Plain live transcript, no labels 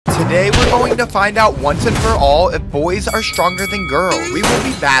Today we're going to find out once and for all if boys are stronger than girls. We will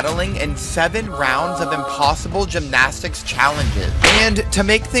be battling in 7 rounds of impossible gymnastics challenges. And to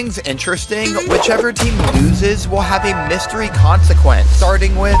make things interesting, whichever team loses will have a mystery consequence,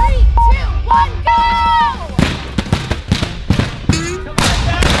 starting with 3, 2, 1, go!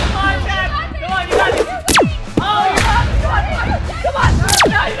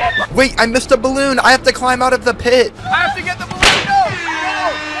 Wait, I missed a balloon. I have to climb out of the pit. I have to get the balloon. No!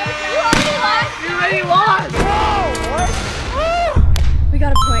 You already lost. We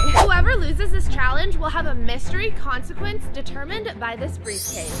got a point. Whoever loses this challenge will have a mystery consequence determined by this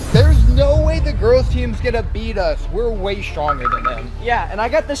briefcase. There's no way the girls team's gonna beat us. We're way stronger than them. Yeah, and I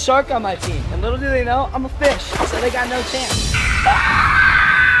got the shark on my team. And little do they know, I'm a fish, so they got no chance.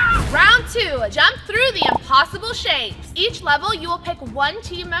 Round 2, jump through the impossible shapes. Each level, you will pick one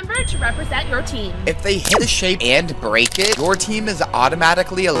team member to represent your team. If they hit a shape and break it, your team is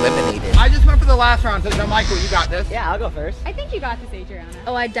automatically eliminated. I just went for the last round, so Michael, you got this. Yeah, I'll go first. I think you got this, Adriana.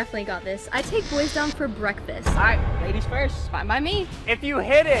 Oh, I definitely got this. I take boys down for breakfast. All right, ladies first. Fine by me. If you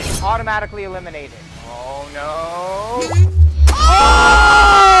hit it, automatically eliminated. Oh, no.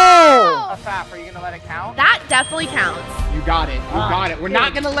 Oh! A fap, are you going to let it count? That definitely counts. You got it. You got it. We're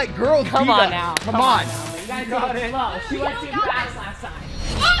not going to let girls beat us. Come on now. Come on. You guys got it. She went too fast last time.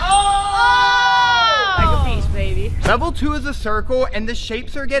 Oh! Like a piece, baby. Level 2 is a circle, and the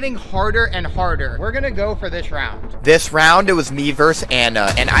shapes are getting harder and harder. We're gonna go for this round. This round, it was me versus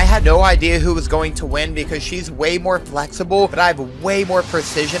Anna, and I had no idea who was going to win because she's way more flexible, but I have way more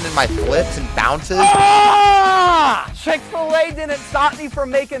precision in my flips and bounces. Ah! Chick-fil-A didn't stop me from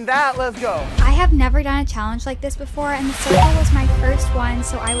making that. Let's go. I have never done a challenge like this before, and the circle was my first one,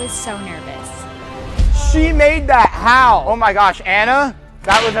 so I was so nervous. She made that. How? Oh my gosh, Anna.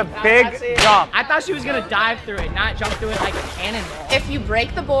 That was a big jump. I thought she was gonna dive through it, not jump through it like a cannonball. If you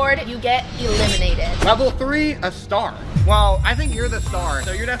break the board, you get eliminated. Level 3, a star. Well, I think you're the star,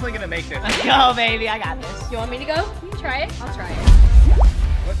 so you're definitely gonna make this. Let's go, baby. I got this. You want me to go? You can try it. I'll try it.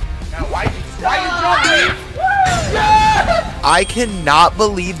 Now, why you jumping? I cannot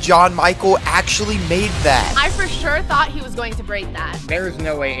believe John Michael actually made that. I for sure thought he was going to break that. There's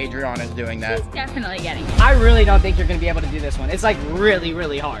no way Adriana's doing that. She's definitely getting it. I really don't think you're gonna be able to do this one. It's like really,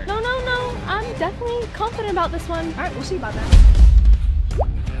 really hard. No. I'm definitely confident about this one. All right, we'll see about that.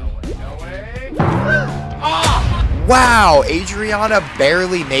 No way. Ah! Wow, Adriana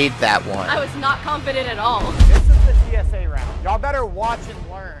barely made that one. I was not confident at all. This is the GSA round. Y'all better watch and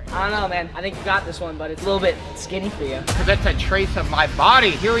learn. I don't know, man. I think you got this one, but it's a little bit skinny for you. Because it's a trace of my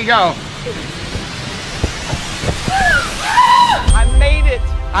body. Here we go. I made it.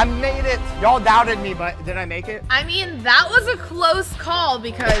 I made it. Y'all doubted me, but did I make it? I mean, that was a close call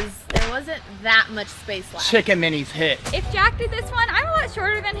because there wasn't that much space left. Chicken minis hit. If Jack did this one, I'm a lot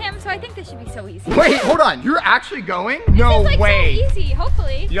shorter than him, so I think this should be so easy. Wait, hold on. You're actually going? No It's like way. so easy,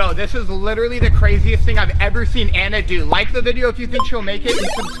 hopefully. Yo, this is literally the craziest thing I've ever seen Anna do. Like the video if you think she'll make it, and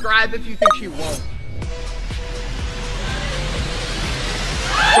subscribe if you think she won't.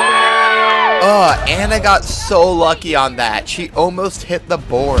 Anna got so lucky on that. She almost hit the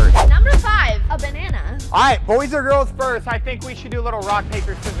board. Number 5, a banana. All right, boys or girls first. I think we should do a little rock,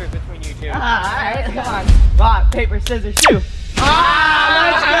 paper, scissors between you two. All right, come on. Rock, paper, scissors, shoot.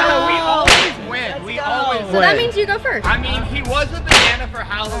 Let's go. We always win. We always win. So that means you go first. I mean, he was a banana for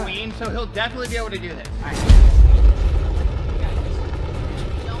Halloween, so he'll definitely be able to do this. All right.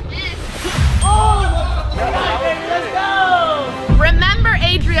 Don't miss. Oh! Let's go. Remember,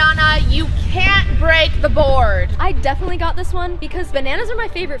 Adriana, you can't break the board. I definitely got this one because bananas are my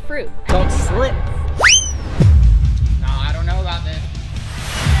favorite fruit. Don't slip. No, I don't know about this.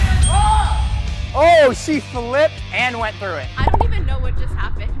 Oh, she flipped and went through it. I don't even know what just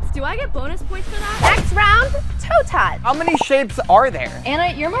happened. Do I get bonus points for that? Next round, toe touch. How many shapes are there?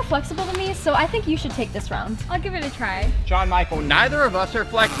 Anna, you're more flexible than me, so I think you should take this round. I'll give it a try. John Michael, neither of us are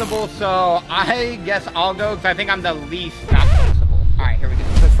flexible, so I guess I'll go because I think I'm the least not flexible. All right, here we go.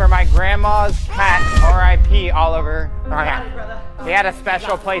 This is for my grandma's cat, R.I.P. Oliver. All right. He had a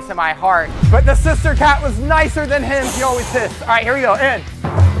special place in my heart. But the sister cat was nicer than him. He always hissed. All right, here we go. In.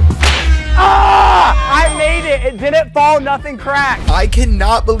 Ah! I made it. It didn't fall. Nothing cracked. I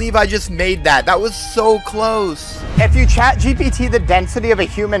cannot believe I just made that. That was so close. If you chat GPT the density of a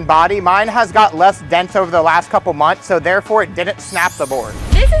human body, mine has got less dense over the last couple months, so therefore it didn't snap the board.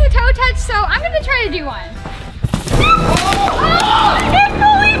 This is a toe touch, so I'm gonna try to do one. Oh, it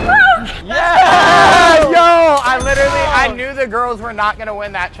fully broke! Yeah! Yo! I knew the girls were not not gonna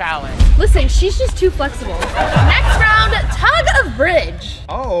win that challenge. Listen, she's just too flexible. Next round, tug of bridge.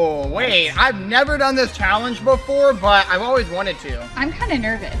 Oh, wait. I've never done this challenge before, but I've always wanted to. I'm kind of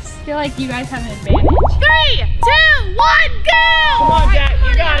nervous. I feel like you guys have an advantage. 3, 2, 1, go! Come on, Jack,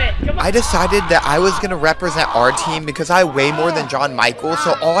 you got it. Come on. I decided that I was gonna represent our team because I weigh more than John Michael,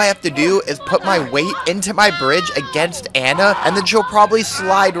 so all I have to do is put my weight into my bridge against Anna, and then she'll probably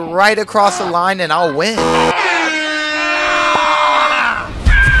slide right across the line and I'll win.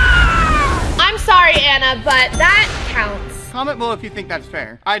 I'm sorry, Anna, but that counts. Comment below if you think that's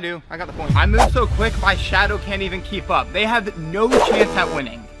fair. I do. I got the point. I move so quick, my shadow can't even keep up. They have no chance at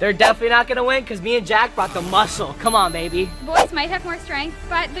winning. They're definitely not gonna win because me and Jack brought the muscle. Come on, baby. Boys might have more strength,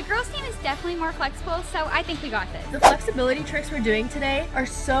 but the girls' team is definitely more flexible, so I think we got this. The flexibility tricks we're doing today are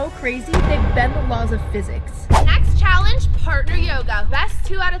so crazy, they bend the laws of physics. Next challenge, partner yoga. Best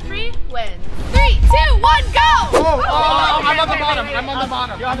 2 out of 3 wins. 3, 2, 1, go! Oh, I'm on the bottom. I'm on the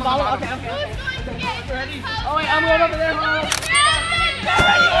bottom. You're on the bottom? Okay, okay. Who's going to get Ready? Oh, wait, I'm going over there.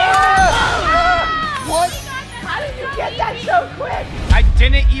 What? How did you get that so quick? I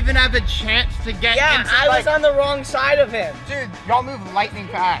didn't even have a chance to get Yeah, into, I was on the wrong side of him. Dude, y'all move lightning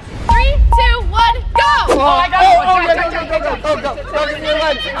fast. 3, 2, 1, go! Oh, I got it. Go, give me your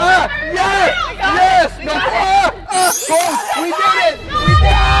legs. Yes! Yes! We did it! We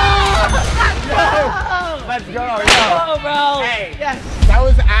did it! Let's go, Oh, bro. Hey, Yes. that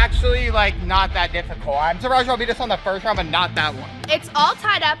was actually like not that difficult. I'm surprised y'all beat us on the first round, but not that one. It's all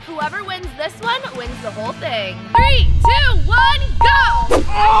tied up. Whoever wins this one wins the whole thing. 3, 2, 1, go!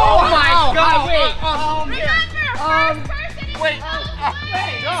 Oh my God! Wait. Remember, first person is Wait. wait.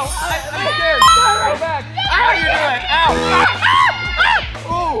 No, I'm scared. Go back. How you doing? Ow!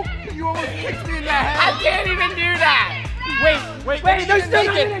 Oh, you almost kicked me in the head. I can't even do that. Wait, There's still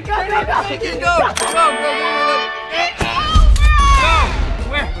nothing. Go.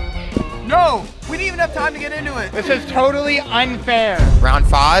 Where? No, we didn't even have time to get into it. This is totally unfair. Round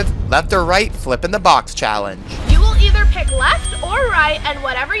 5, left or right, flip in the box challenge. You will either pick left or right, and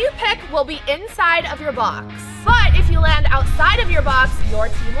whatever you pick will be inside of your box. But if you land outside of your box, your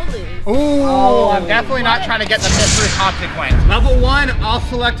team will lose. Ooh, I'm definitely not trying to get the mystery consequence. Level 1, I'll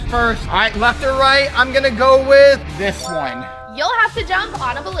select first. All right, left or right, I'm gonna go with this one. You'll have to jump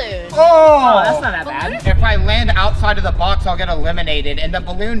on a balloon. Oh, That's not that bad. If I land outside of the box, I'll get eliminated, and the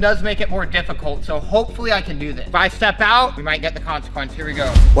balloon does make it more difficult, so hopefully I can do this. If I step out, we might get the consequence. Here we go.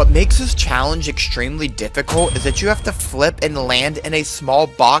 What makes this challenge extremely difficult is that you have to flip and land in a small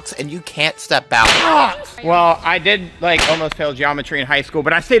box and you can't step out. Well, I did like almost fail geometry in high school,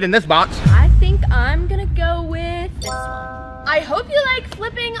 but I stayed in this box. I think I'm gonna go with this one. I hope you like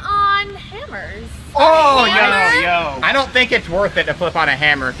flipping on hammers. Oh, Hammer? yo. I don't think it's worth it to flip on a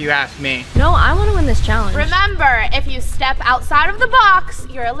hammer if you ask me. No, I want to win this challenge. Remember, if you step outside of the box,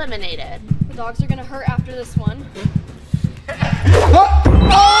 you're eliminated. The dogs are gonna hurt after this one.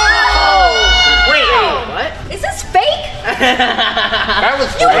 Wait. What? Is this fake? That was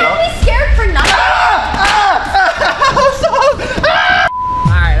You made me scared for nothing.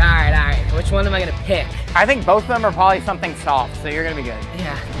 All right. Which one am I gonna pick? I think both of them are probably something soft, so you're gonna be good.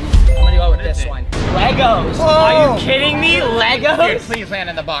 Yeah. I'm gonna go with this one. Legos. Whoa. Are you kidding me? Dude, Legos? please land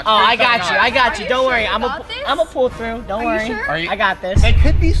in the box. Oh, I Please got don't you. not. I got you. Don't worry. you I'm got this? a pull through. Don't Are you worry. sure? Are you- I got this. They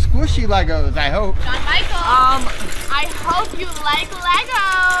could be squishy Legos, I hope. John Michael, I hope you like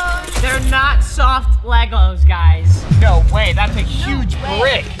Legos. They're not soft Legos, guys. No way, that's a huge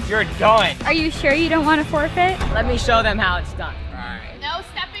brick. You're done. Are you sure you don't want to forfeit? Let me show them how it's done. No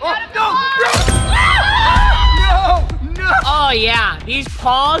stepping Oh, out of the no, box. No! Oh yeah, these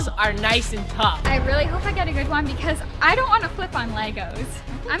paws are nice and tough. I really hope I get a good one because I don't want to flip on Legos.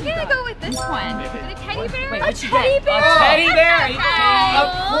 I'm gonna go with this one. The teddy bear. Wait, A what'd you teddy get? bear. A teddy bear. Are you kidding me?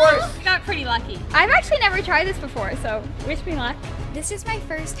 Of course. Got pretty lucky. I've actually never tried this before, so wish me luck. This is my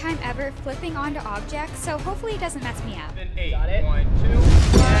first time ever flipping onto objects, so hopefully it doesn't mess me up. Got it? 1, 2.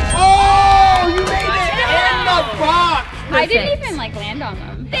 Oh, you made it in the box. I didn't even like land on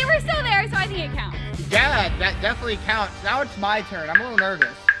them. They were still there, so I think it counts. Yeah, that definitely counts. Now it's my turn. I'm a little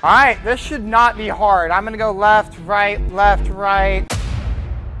nervous. All right, this should not be hard. I'm gonna go left, right, left, right.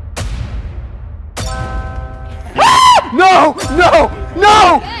 No!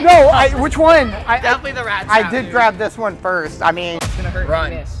 Which one? Definitely the rat I trap. did grab this one first. I mean, It's gonna hurt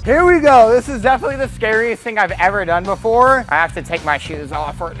run. if you miss. Here we go. This is definitely the scariest thing I've ever done before. I have to take my shoes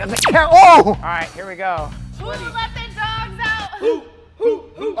off or it doesn't count. Oh! All right, here we go. Who let the dogs out?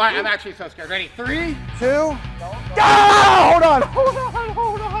 All right, I'm actually so scared. Ready? 3, 2. Ah! Hold on.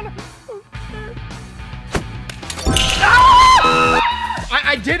 I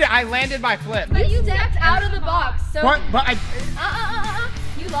I did it. I landed my flip. But you stepped out of the box, so But I.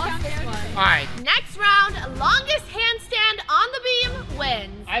 you lost this one. All right. Next round, longest handstand on the beam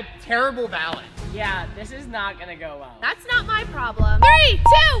wins. I have terrible balance. Yeah, this is not gonna go well. That's not my problem. 3,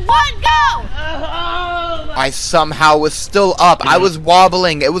 2, 1, go! I somehow was still up. I was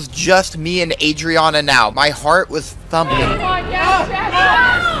wobbling. It was just me and Adriana now. My heart was thumping. I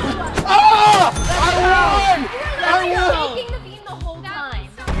won! Taking the beam the whole time.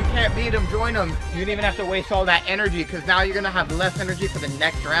 You can't beat him, join him. You didn't even have to waste all that energy because now you're gonna have less energy for the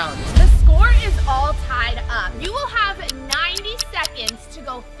next round. The score is all tied up. You will have 90 seconds to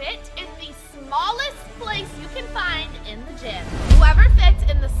go fit in the smallest place you can find in the gym. Whoever fits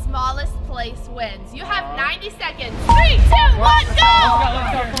in the smallest place wins. You have 90 seconds. 3, 2, 1, go!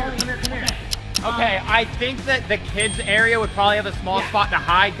 Let's go. Come here. Okay, I think that the kids area would probably have a small spot to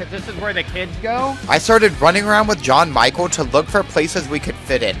hide because this is where the kids go. I started running around with John Michael to look for places we could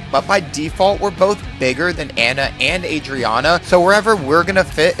fit in, but by default, we're both bigger than Anna and Adriana, so wherever we're gonna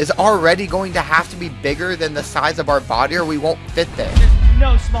fit is already going to have to be bigger than the size of our body or we won't fit there. There's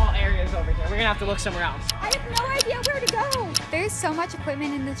no small areas over here. We're gonna have to look somewhere else. I have no idea where to go. There's so much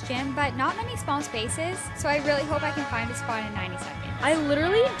equipment in this gym, but not many small spaces, so I really hope I can find a spot in 90 seconds. I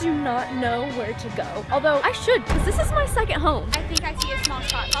literally do not know where to go. Although I should, because this is my second home. I think I see a small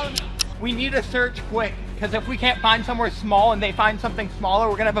spot. Follow me. We need to search quick because if we can't find somewhere small and they find something smaller,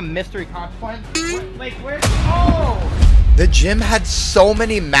 we're gonna have a mystery consequence. Like, where's, oh! The gym had so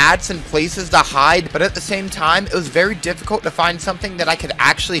many mats and places to hide, but at the same time, it was very difficult to find something that I could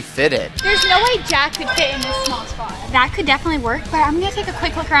actually fit in. There's no way Jack could fit in this small spot. That could definitely work, but I'm gonna take a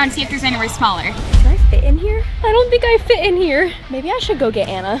quick look around and see if there's anywhere smaller. Can I fit in here? I don't think I fit in here. Maybe I should go get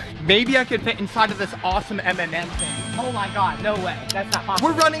Anna. Maybe I could fit inside of this awesome M&M thing. Oh my god, no way. That's not possible.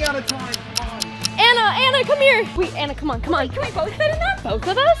 We're running out of time. Come on. Anna, come here. Wait, Anna, come on. Can we both fit in that? Both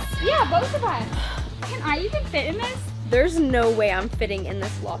of us? Yeah, both of us. Can I even fit in this? There's no way I'm fitting in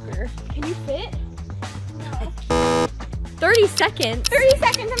this locker. Can you fit? 30 seconds. 30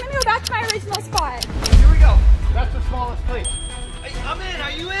 seconds, I'm gonna go back to my original spot. Here we go. That's the smallest place. I'm in,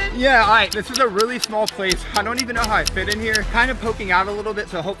 are you in? Yeah, all right, this is a really small place. I don't even know how I fit in here. Kind of poking out a little bit,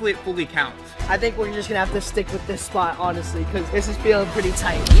 so hopefully it fully counts. I think we're just gonna have to stick with this spot, honestly, because this is feeling pretty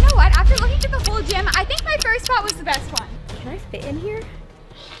tight. You know what, after looking at the whole gym, I think my first spot was the best one. Can I fit in here?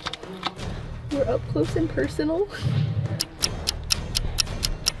 We're up close and personal.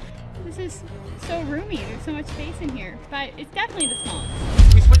 This is so roomy, there's so much space in here, but it's definitely the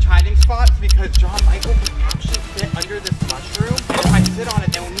smallest. We switch hiding spots because John Michael can actually fit under this mushroom. And if I sit on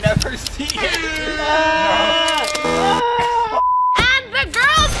it, they'll never see it. And the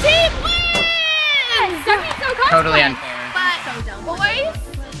girls' team wins! Totally unfair. But boys,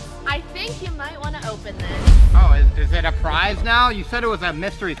 I think you might want to open this. Oh, is it a prize now? You said it was a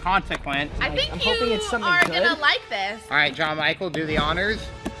mystery consequence. I think I'm you hoping it's something are good. gonna like this. All right, John Michael, do the honors.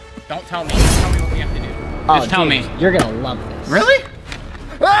 Don't tell me. Tell me what we have to do. Just tell me. You're gonna love this. Really?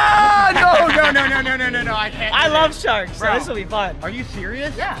 Ah! No, I can't. I love sharks, so Bro. this will be fun. Are you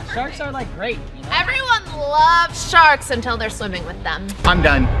serious? Yeah, sharks are like great, you know? Everyone loves sharks until they're swimming with them. I'm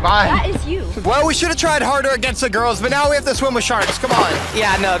done. Bye. That is you. Well, we should have tried harder against the girls, but now we have to swim with sharks. Come on.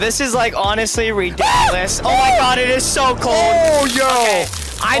 Yeah, no, this is like honestly ridiculous. Oh my god, it is so cold. Oh, yo. Okay.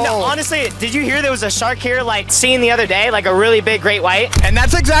 I know, honestly, did you hear there was a shark here like seen the other day? Like a really big great white? And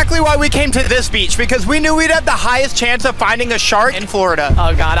that's exactly why we came to this beach, because we knew we'd have the highest chance of finding a shark in Florida.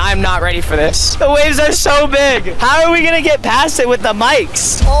 Oh god, I'm not ready for this. The waves are so big. How are we gonna get past it with the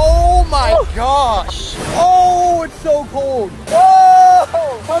mics? Oh my gosh. Oh, it's so cold.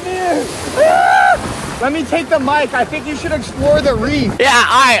 Oh, Come here. Let me take the mic. I think you should explore the reef. Yeah,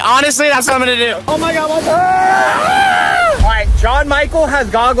 alright, honestly, that's what I'm gonna do. Oh my god, what's All right, John Michael has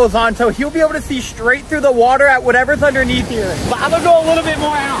goggles on, so he'll be able to see straight through the water at whatever's underneath here. But I'm gonna go a little bit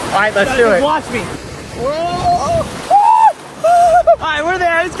more out. All right, let's do it. Watch me. Alright, we're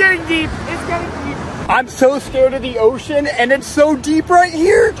there. It's getting deep. It's getting deep. I'm so scared of the ocean, and it's so deep right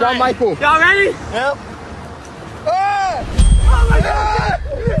here. John Michael. Y'all ready? Yep. Ah! Oh my god!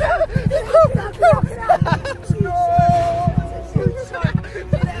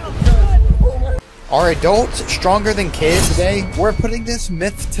 Are adults stronger than kids? Today, we're putting this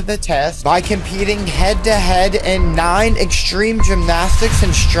myth to the test by competing head-to-head in 9 extreme gymnastics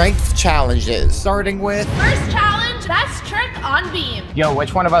and strength challenges. Starting with... First challenge, best trick on beam. Yo,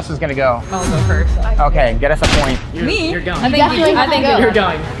 which one of us is gonna go? I'll go first. Okay, get us a point. You're going. I think You're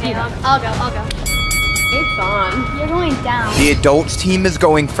going. I'll go. It's on. You're going down. The adults team is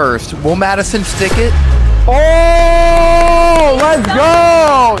going first. Will Madison stick it? Oh, let's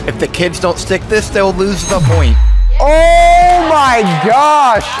go! If the kids don't stick this, they'll lose the point. Oh my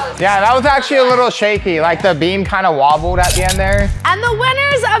gosh. Yeah, that was actually a little shaky. Like the beam kind of wobbled at the end there. And the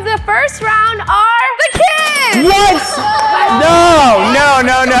winners of the first round are the kids! What? No.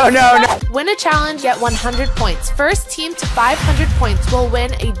 Win a challenge, get 100 points. First team to 500 points will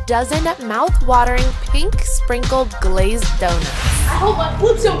win a dozen mouth-watering pink sprinkled glazed donuts. I hope my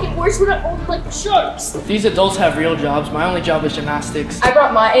flips don't get worse when I hold like the sharks. These adults have real jobs. My only job is gymnastics. I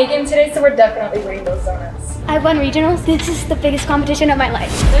brought my A game today, so we're definitely winning those donuts. I won regionals. This is the biggest competition of my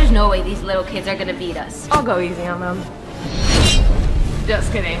life. There's no way these little kids are gonna beat us. I'll go easy on them.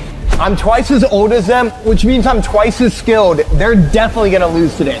 Just kidding. I'm twice as old as them, which means I'm twice as skilled. They're definitely gonna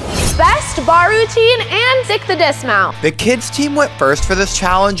lose today. Best bar routine and stick the dismount. The kids team went first for this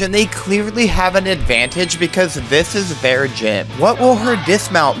challenge and they clearly have an advantage because this is their gym. What will her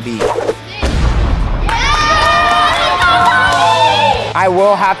dismount be? I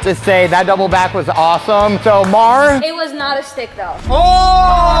will have to say that double back was awesome. So Mar. It was not a stick though.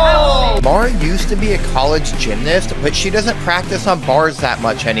 Oh! Mar used to be a college gymnast, but she doesn't practice on bars that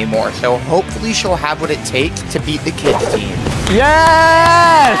much anymore. So hopefully she'll have what it takes to beat the kids team.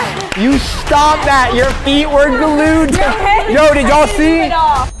 Yes! You stopped that. Your feet were glued. Yo, did y'all see?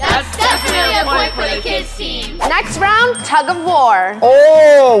 That's definitely a point for the kids team. Next round, tug of war.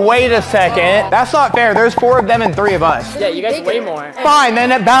 Oh, wait a second. That's not fair. There's 4 of them and 3 of us. Yeah, you guys way more. Fine,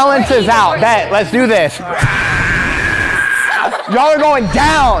 then it balances out. Bet, let's do this. Y'all are going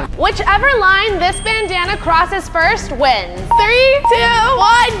down. Whichever line this bandana crosses first wins. 3, 2,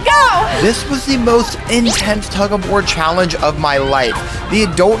 1, go! This was the most intense tug of war challenge of my life. The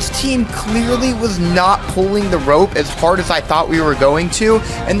adults team clearly was not pulling the rope as hard as I thought we were going to,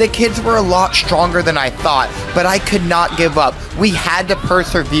 and the kids were a lot stronger than I thought, but I could not give up. We had to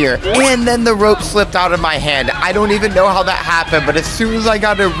persevere, and then the rope slipped out of my hand. I don't even know how that happened, but as soon as I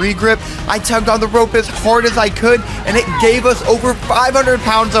got a regrip, I tugged on the rope as hard as I could, and it gave us over 500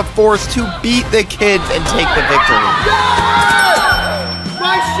 pounds of force to beat the kids and take the victory.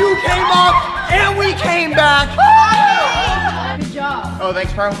 My shoe came off and we came back. Good job. Oh,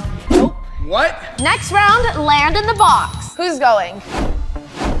 thanks, bro. Nope. What? Next round, land in the box. Who's going?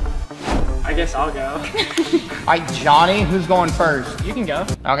 I guess I'll go. All right, Johnny, who's going first? You can go.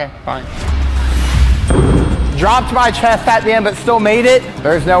 Okay, fine. Dropped my chest at the end, but still made it.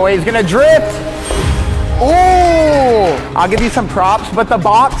 There's no way he's gonna drift. Ooh! I'll give you some props, but the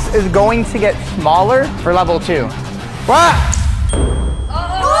box is going to get smaller for level 2. What?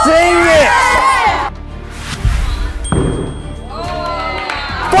 Dang it!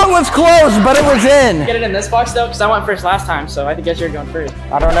 Foot was close, but it was in. Get it in this box though, because I went first last time, so I guess you're going first.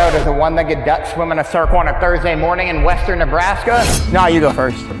 I don't know, does a one-legged duck swim in a circle on a Thursday morning in western Nebraska? No, you go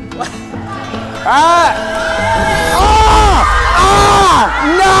first. Nah!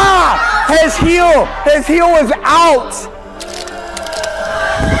 His heel was out.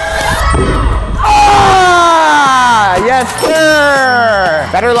 Yes, sir.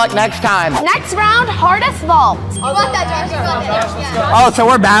 Better luck next time. Next round, hardest vault. You want that, Josh? You want that. Oh, so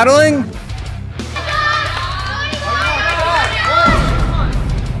we're battling?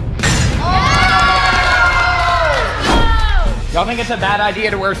 Y'all think it's a bad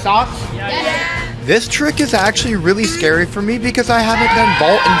idea to wear socks? Yeah. This trick is actually really scary for me because I haven't done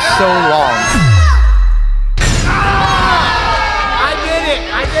vault in so long. I did it,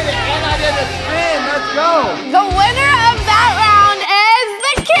 and I did a spin. Let's go. The winner of that round is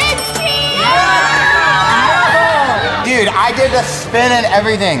the kids team! Dude, I did a spin and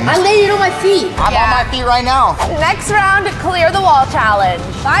everything. I landed on my feet. I'm on my feet right now. Next round, clear the wall challenge.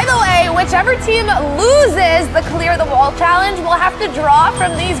 By the way, whichever team loses the clear the wall challenge will have to draw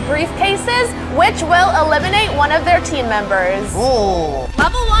from these briefcases, which will eliminate one of their team members. Ooh.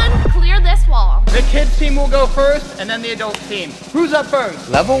 Level 1, clear this wall. The kids team will go first, and then the adult team. Who's up first?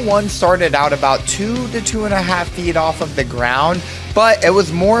 Level 1 started out about 2 to 2.5 feet off of the ground, but it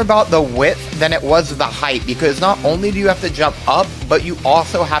was more about the width than it was the height, because not only do you have to jump up, but you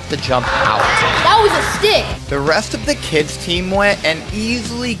also have to jump out. That was a stick. The rest of the kids team went and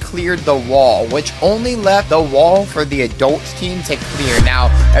easily cleared the wall, which only left the wall for the adults team to clear. Now,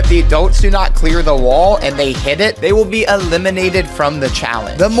 if the adults do not clear the wall and they hit it, they will be eliminated from the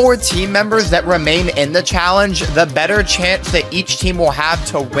challenge. The more team members that remain in the challenge, the better chance that each team will have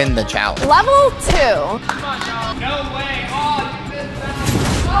to win the challenge. Level 2. No way.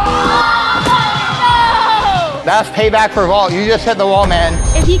 That's payback for vault. You just hit the wall, man.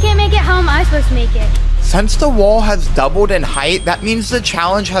 If you can't make it, how am I supposed to make it? Since the wall has doubled in height, that means the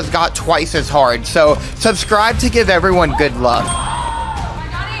challenge has got twice as hard. So subscribe to give everyone good luck.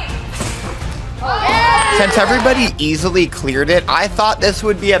 Since everybody easily cleared it, I thought this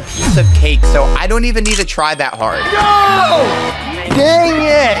would be a piece of cake, so I don't even need to try that hard. No! Dang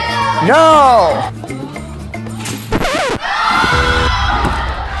it! No!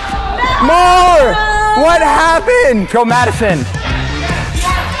 More! What happened? Go Madison.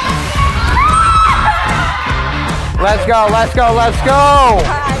 Let's go, let's go, let's go.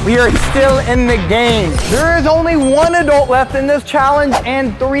 We are still in the game. There is only one adult left in this challenge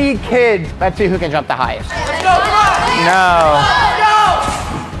and 3 kids. Let's see who can jump the highest. Let's go, come on. No.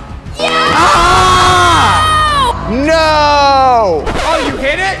 Yeah. Ah! No! Oh, you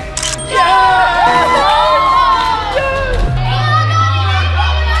hit it? Yeah!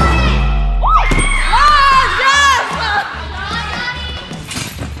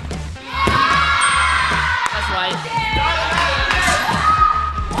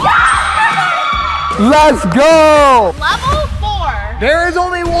 Let's go! Level 4. There is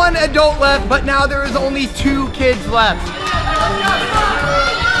only one adult left, but now there is only 2 kids left.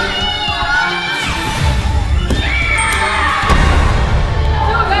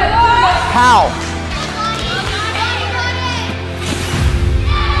 How?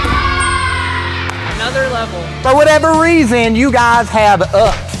 Another level. For whatever reason, you guys have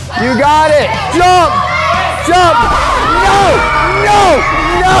ups. You got it. Jump! Jump! No! No!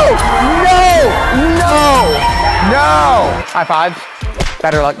 No! No! No! No! High fives.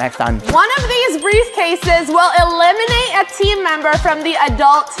 Better luck next time. One of these briefcases will eliminate a team member from the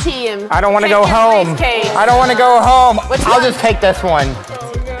adult team. I don't want to go home. I don't want to go home. I'll just take this one.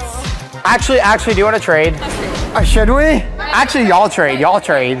 Actually, do you want to trade? Should we? Actually, y'all trade. Y'all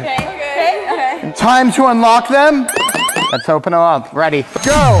trade. Okay. Time to unlock them. Let's open them up. Ready?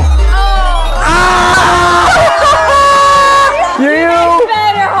 Go! Ah!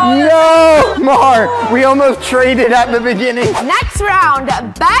 No, Mar, we almost traded at the beginning. Next round,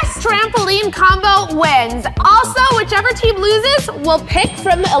 best trampoline combo wins. Also, whichever team loses will pick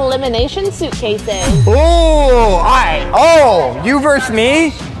from the elimination suitcases. Oh, all right. Oh, you versus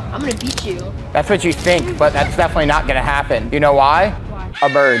me? I'm gonna beat you. That's what you think, but that's definitely not gonna happen. You know why? A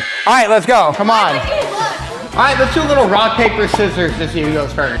bird. All right, let's go. Come on. All right, let's do a little rock, paper, scissors to see who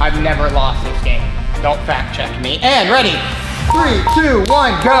goes first. I've never lost this game. Don't fact check me. And ready. 3, 2,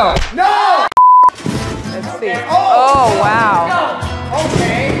 1, go. No! Let's see. Oh, wow. No.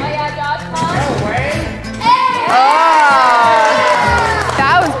 Okay. No way.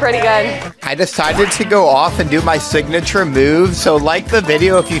 That was pretty good. I decided to go off and do my signature move, so like the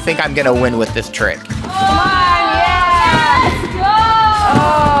video if you think I'm gonna win with this trick. Come on, yeah. Let's go.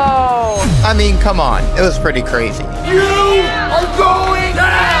 Oh. I mean, come on, it was pretty crazy. You are going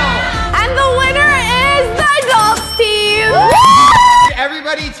down! And the winner is the adults team.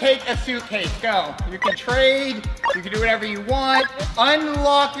 Everybody take a suitcase, go. You can trade, you can do whatever you want.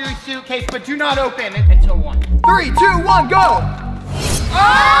 Unlock your suitcase, but do not open it until 1. 3, 2, 1, go!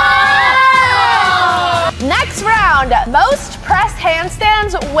 Oh! Next round, most press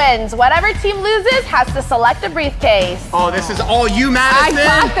handstands wins. Whatever team loses has to select a briefcase. Oh, this is all you, Madison? I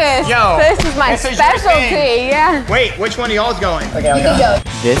got this. Yo, this is my specialty, yeah. Wait, which one of y'all's going? Okay, I'll go.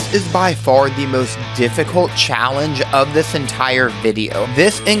 This is by far the most difficult challenge of this entire video.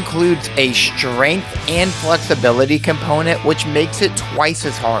 This includes a strength and flexibility component, which makes it twice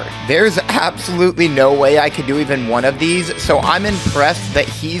as hard. There's absolutely no way I could do even one of these, so I'm impressed that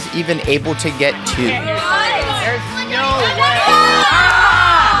he's even able to get 2. There's no way.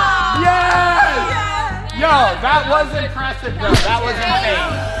 Ah! Yes! Yo, that was impressive, though. That was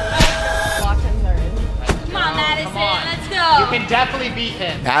insane. Come on, Madison, let's go. You can definitely beat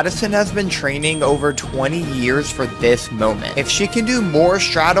him. Madison has been training over 20 years for this moment. If she can do more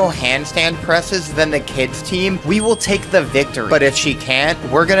straddle handstand presses than the kids team, we will take the victory. But if she can't,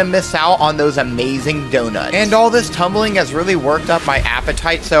 we're gonna miss out on those amazing donuts. And all this tumbling has really worked up my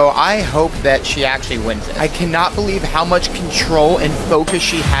appetite, so I hope that she actually wins it. I cannot believe how much control and focus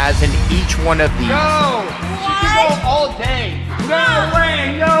she has in each one of these. No! She can go all day. No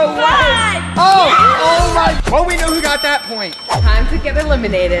way, no way. Oh my. Well, we know who got that point. Time to get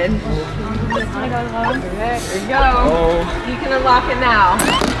eliminated. There you go. Oh. You can unlock it now.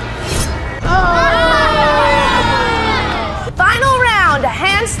 Final round,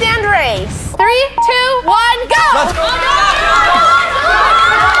 handstand race. 3, 2, 1, go! Let's go.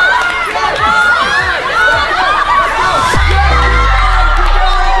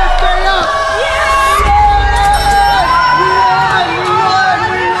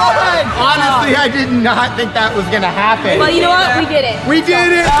 I did not think that was gonna happen. Well, you know what? We did it. We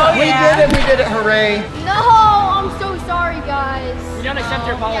did it. Oh, we did it. We did it. Hooray. No, I'm so sorry, guys. We don't accept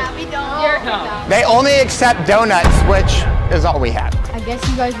your apology. Yeah, we don't. No. They only accept donuts, which is all we have. I guess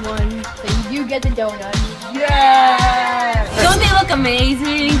you guys won, so you You get the donut. Yeah! Don't they look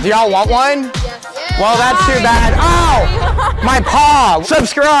amazing? Do y'all want one? Yes. Well, that's too bad. Ow! My paw!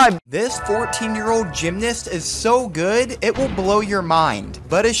 Subscribe! This 14-year-old gymnast is so good, it will blow your mind.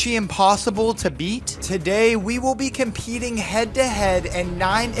 But is she impossible to beat? Today, we will be competing head-to-head in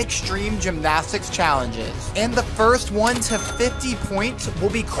 9 extreme gymnastics challenges. And the first one to 50 points will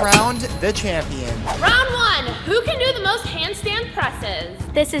be crowned the champion. Round 1, who can do the most handstand presses?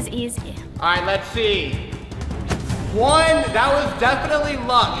 This is easy. All right, let's see. 1, that was definitely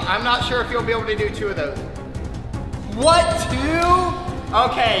luck. I'm not sure if you'll be able to do 2 of those. What, 2?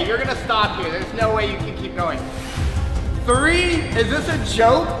 Okay, you're gonna stop here. There's no way you can keep going. 3, is this a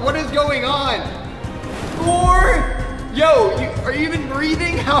joke? What is going on? 4, yo, are you even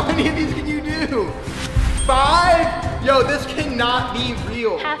breathing? How many of these can you do? 5, yo, this cannot be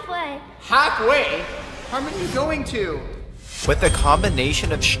real. Halfway. Halfway? How many are you going to? With a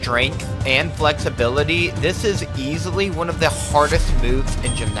combination of strength and flexibility, this is easily one of the hardest moves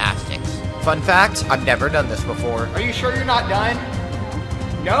in gymnastics. Fun fact, I've never done this before. Are you sure you're not done?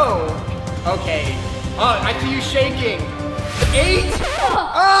 No. Okay. Oh, I see you shaking. 8?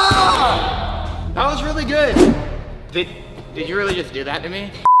 Ah! That was really good. Did you really just do that to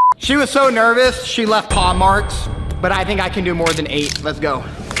me? She was so nervous, she left paw marks, but I think I can do more than 8. Let's go.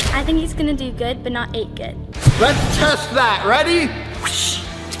 I think he's gonna do good, but not 8 good. Let's test that. Ready?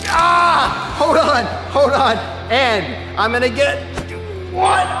 Ah! Hold on. And I'm gonna get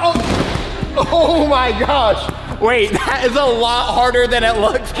 1. Oh my gosh. Wait, that is a lot harder than it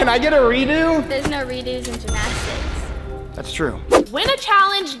looks. Can I get a redo? There's no redos in gymnastics. That's true. Win a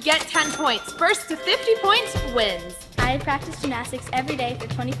challenge, get 10 points. First to 50 points wins. I practice gymnastics every day for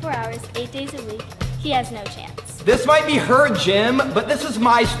 24 hours, 8 days a week. He has no chance. This might be her gym, but this is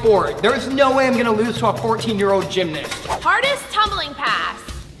my sport. There is no way I'm gonna lose to a 14-year-old gymnast. Hardest tumbling pass.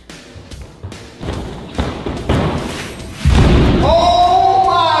 Oh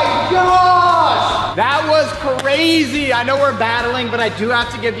my gosh! That was crazy. I know we're battling, but I do have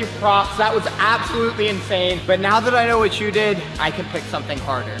to give you props. That was absolutely insane. But now that I know what you did, I can pick something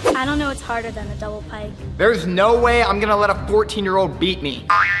harder. I don't know what's harder than a double pike. There's no way I'm gonna let a 14-year-old beat me.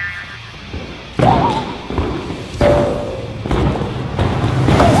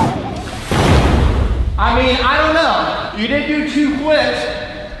 I mean, I don't know. You did do 2 flips,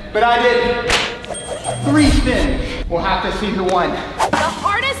 but I did 3 spins. We'll have to see who won. The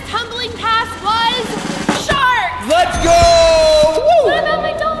hardest tumbling pass was shark. Let's go! Woo! What about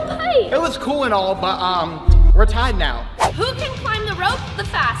my double pike? It was cool and all, but we're tied now. Who can climb the rope the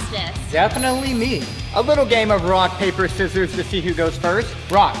fastest? Definitely me. A little game of rock, paper, scissors to see who goes first.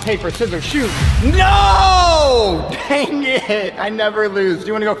 Rock, paper, scissors, shoot. No! Dang it. I never lose. Do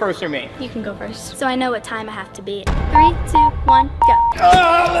you want to go first or me? You can go first. So I know what time I have to be. 3, 2, 1, go.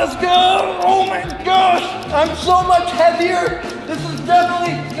 Let's go! Oh my gosh! I'm so much heavier. This is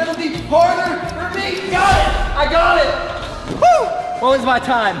definitely gonna be harder for me. Got it! I got it! Woo! What was my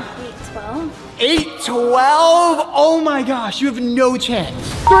time? 8:12. 8:12? Oh my gosh, you have no chance.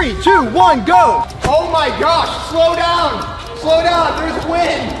 3, 2, 1, go! Oh my gosh, slow down! Slow down, there's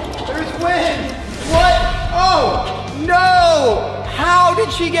wind! There's wind! What? Oh, no! How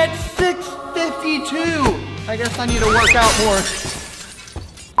did she get 6:52? I guess I need to work out more.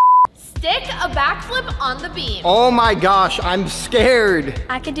 Stick a backflip on the beam. Oh my gosh, I'm scared.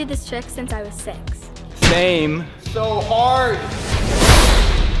 I could do this trick since I was 6. Same. So hard.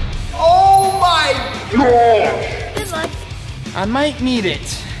 Oh my gosh! Good luck. I might need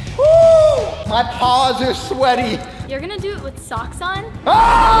it. Woo! My paws are sweaty. You're gonna do it with socks on?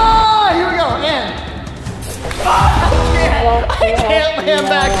 Ah! Here we go, again. I can't land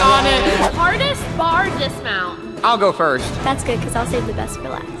back on it. Hardest bar dismount. I'll go first. That's good, because I'll save the best for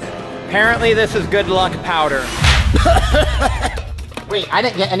last. Apparently this is good luck powder. Wait, I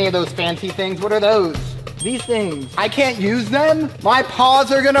didn't get any of those fancy things. What are those? These things. I can't use them? My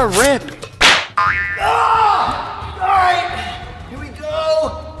paws are gonna rip. Ah! All right, here we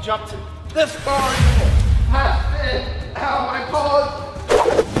go. Jump to this bar. Half spin. Ow, my paws.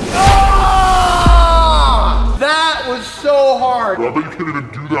 Ah! That was so hard. I bet you can't even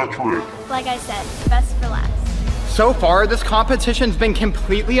do that trick. Like I said, best for last. So far, this competition's been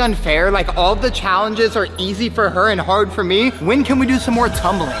completely unfair. Like, all the challenges are easy for her and hard for me. When can we do some more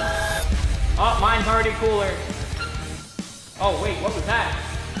tumbling? Oh, mine's already cooler. Oh, wait, what was that?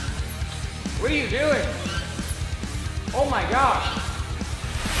 What are you doing? Oh my gosh.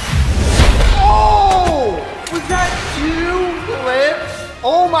 Oh! Was that 2 flips?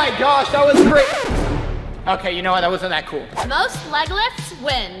 Oh my gosh, that was great. Okay, you know what? That wasn't that cool. Most leg lifts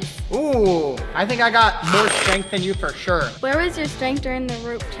wins. Ooh, I think I got more strength than you for sure. Where was your strength during the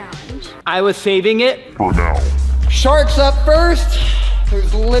rope challenge? I was saving it. For now. Sharks up first.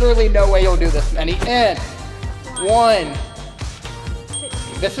 There's literally no way you'll do this many. And 1.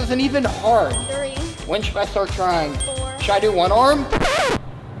 This isn't even hard. 3. When should I start trying? 4. Should I do 1 arm?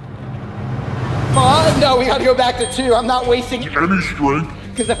 5? No, we gotta go back to 2. I'm not wasting Any strength.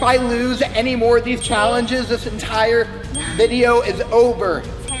 because if I lose any more of these challenges, this entire video is over.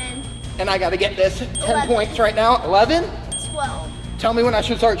 10. And I gotta get this 10 11. points right now. 11? 12. Tell me when I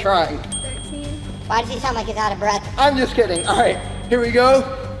should start trying. 13. Why does he sound like he's out of breath? I'm just kidding. All right, here we go.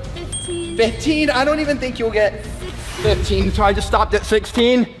 15. 15, I don't even think you'll get 15, so I just stopped at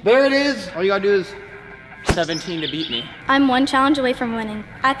 16. There it is. All you gotta do is 17 to beat me. I'm 1 challenge away from winning.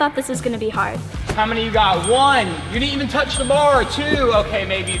 I thought this was gonna be hard. How many you got? 1. You didn't even touch the bar. 2. Okay,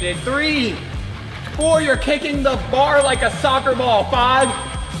 maybe you did. 3. 4. You're kicking the bar like a soccer ball. 5,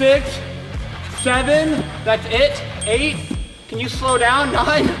 6, 7. That's it. 8. Can you slow down? 9.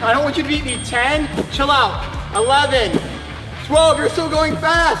 I don't want you to beat me. 10. Chill out. 11. 12. You're still going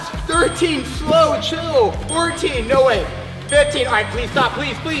fast. 13. Slow. Chill. 14. No way. 15. All right, please stop.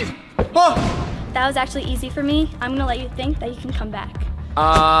 Please, please. Oh. That was actually easy for me. I'm gonna let you think that you can come back.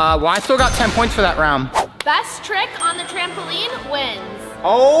 Well, I still got 10 points for that round. Best trick on the trampoline wins.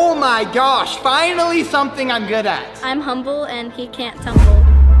 Oh my gosh, finally something I'm good at. I'm humble and he can't tumble.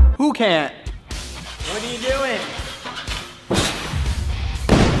 Who can't? What are you doing?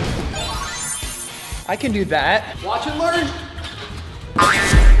 I can do that. Watch and learn.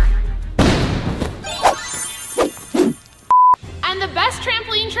 And the best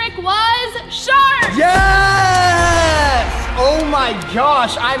trampoline trick was shark. Yes! Oh my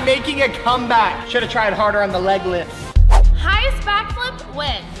gosh, I'm making a comeback. Should have tried harder on the leg lifts. Highest backflip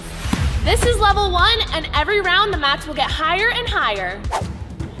wins. This is level 1, and every round the mats will get higher and higher.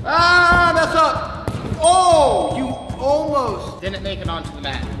 Ah, mess up. Oh, you almost didn't make it onto the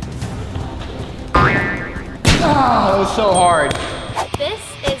mat. Ah, that was so hard. This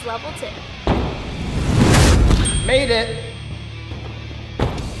is level 2. Made it.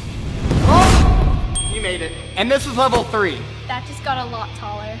 Oh, you made it. And this is level 3. That just got a lot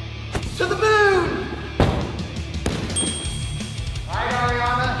taller. To the moon! All right,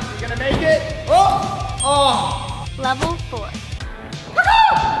 Ariana, you gonna make it? Oh! Oh! Level 4.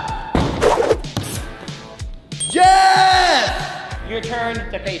 Yes! Your turn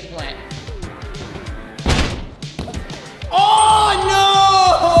to face plant. Oh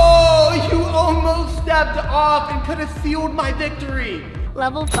no! You almost stepped off and could have sealed my victory.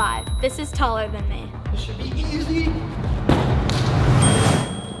 Level 5. This is taller than me. This should be easy.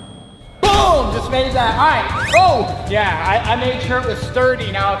 Boom! Just made that. All right. Oh! Yeah, I made sure it was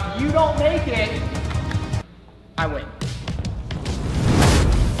sturdy. Now, if you don't make it, I win.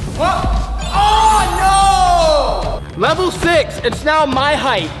 Oh! Oh no! Level 6. It's now my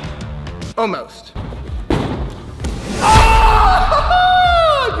height. Almost.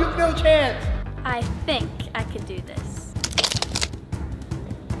 Oh! You have no chance. I think I could do this.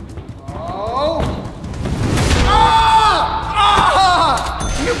 Oh! Ah!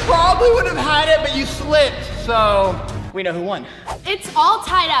 Ah! You probably would have had it, but you slipped. So we know who won. It's all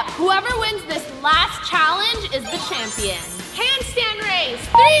tied up. Whoever wins this last challenge is the champion. Handstand race.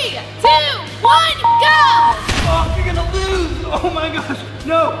 3, 2, 1, go! oh, you're gonna lose. Oh my gosh.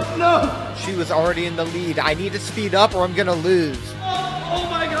 No, no. She was already in the lead. I need to speed up or I'm gonna lose. Oh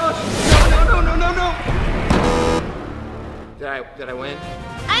my gosh. No, no, no, no, no, no. Did I win?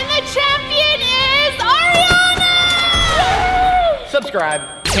 And the champion is Ariana! Subscribe.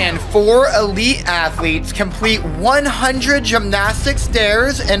 Can 4 elite athletes complete 100 gymnastics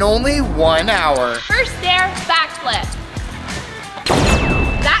dares in only 1 hour? First dare, backflip.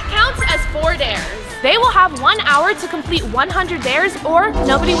 That counts as 4 dares. They will have 1 hour to complete 100 dares or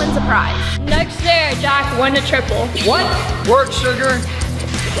nobody wins a prize. Next dare, Jack, win a triple. What? Work, sugar.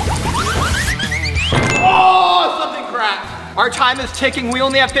 Oh, something cracked. Our time is ticking. We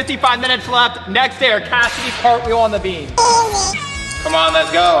only have 55 minutes left. Next dare, Cassidy's cartwheel on the beam. Come on,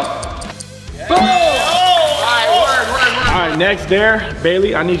 let's go. Boom! All right, word. All right, next dare,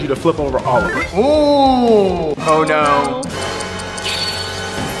 Bailey, I need you to flip over all of it. Ooh. Oh no.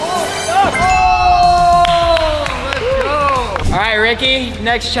 All right, Ricky,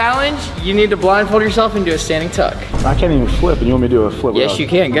 next challenge, you need to blindfold yourself and do a standing tuck. I can't even flip, and you want me to do a flip? Yes, you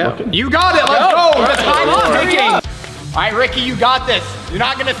can, go. You got it, let's go. The time is ticking. All right, Ricky, you got this. You're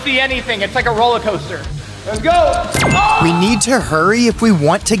not gonna see anything. It's like a roller coaster. Let's go. Oh! We need to hurry if we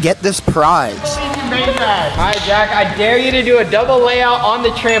want to get this prize. You made that. All right, Jack, I dare you to do a double layout on the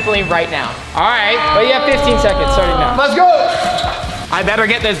trampoline right now. All right, but you have 15 seconds starting now. Let's go. I better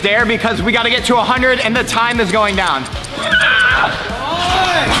get this dare because we gotta get to 100 and the time is going down.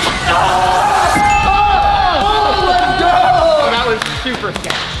 That was super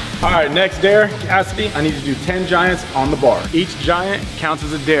sketchy. All right, next dare, Cassidy, I need you to do 10 giants on the bar. Each giant counts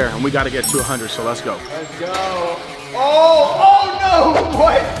as a dare, and we gotta get to 100, so let's go. Let's go. Oh no,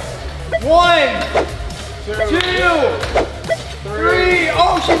 what? 1, 2, 3.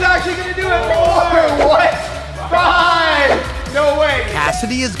 Oh, she's actually gonna do it. 4, what? 5, no way.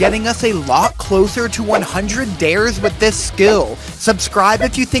 Cassidy is getting us a lot closer to 100 dares with this skill. Subscribe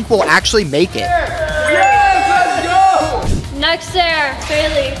if you think we'll actually make it. Yes, let's go. Next dare,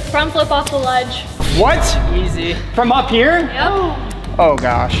 Bailey, front flip off the ledge. What? Easy. From up here? Yep. Oh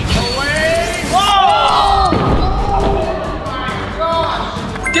gosh. Away. Whoa!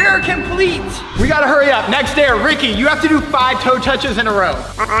 Dare complete. We gotta hurry up. Next dare, Ricky, you have to do 5 toe touches in a row.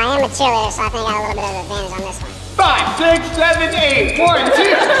 I am a cheerleader, so I think I got a little bit of advantage on this one. 5, 6, 7, 8. 1, 2,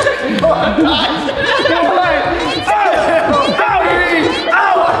 3, 4,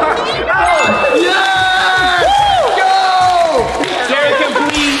 yes! Go! Dare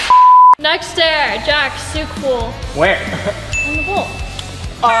complete. Next dare, Jack, Sue Pool. Where? On the pool.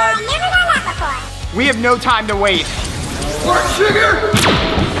 Never done that before. We have no time to waste. Work, sugar!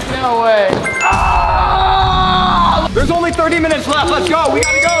 No way. Ah! There's only 30 minutes left. Let's go. We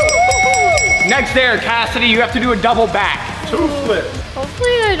gotta go. Next dare, Cassidy, you have to do a double back. 2 flips.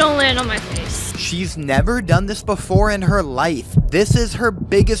 Hopefully I don't land on my face. She's never done this before in her life. This is her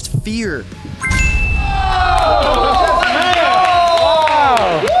biggest fear.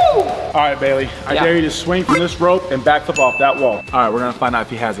 All right, Bailey, I dare you to swing from this rope and backflip off that wall. All right, we're gonna find out if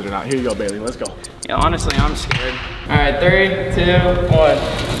he has it or not. Here you go, Bailey, let's go. Yeah, honestly, I'm scared. All right, 3, 2, 1.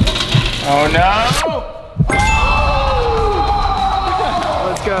 Oh no!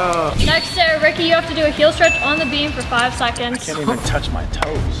 Let's go. Next dare, Ricky, you have to do a heel stretch on the beam for 5 seconds. I can't even touch my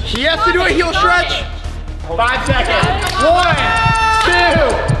toes. She has to do a heel stretch. 5 seconds. 1,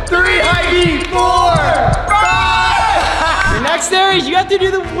 2, 3, high beam. 4, 5. Your next dare is you have to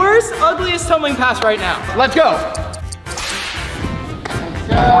do the worst, ugliest tumbling pass right now. Let's go. Let's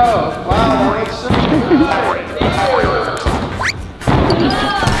go. Wow, that looks so good. You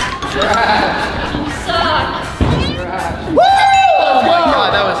suck. Woo! Oh my God,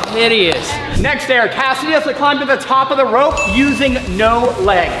 that was hideous. Next dare, Cassidy has to climb to the top of the rope using no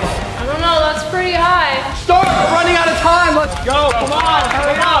legs. I don't know, that's pretty high. Start, we're running out of time. Let's go. Come on,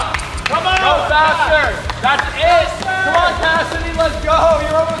 hurry up. Come on. Go faster. That's it. Come on, Cassidy, let's go.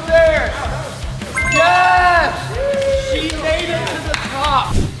 You're almost there. Yes. She made it to the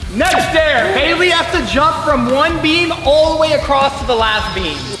top. Next dare, Bailey has to jump from one beam all the way across to the last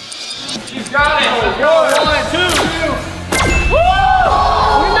beam. She's got it. Let's go. 1, 2. Woo!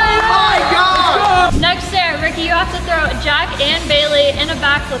 Oh my God. Next dare, Ricky, you have to throw Jack and Bailey in a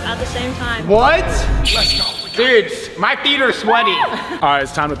backflip at the same time. What? Let's go. Dude, my feet are sweaty. All right,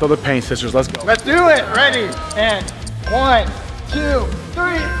 it's time to throw the paint scissors. Let's go. Let's do it. Ready? And 1, 2,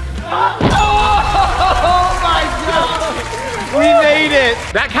 3. Oh my God. We made it.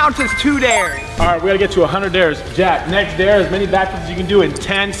 That counts as 2 dares. All right, we gotta get to 100 dares. Jack, next dare, as many backflips as you can do in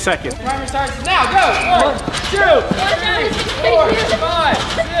 10 seconds. Timer starts now. Go. 1, 2, 3, 4, 5,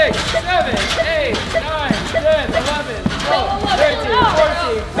 6, 7, 8, 9, 10, 11, 12, 13,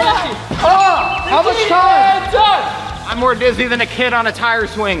 14, 15. Oh, how much time? I'm more dizzy than a kid on a tire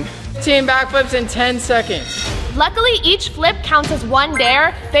swing. 15 backflips in 10 seconds. Luckily, each flip counts as 1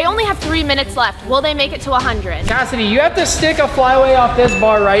 dare. They only have 3 minutes left. Will they make it to 100? Cassidy, you have to stick a flyaway off this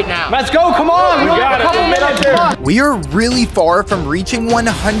bar right now. Let's go, come on. We got a couple minutes. Come on. We are really far from reaching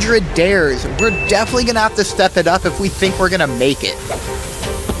 100 dares. We're definitely gonna have to step it up if we think we're gonna make it.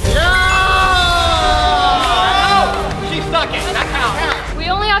 She stuck it. That counts. We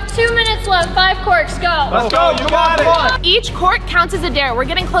only have 2 minutes left. 5 corks, go. Let's go. You got it. Each cork counts as a dare. We're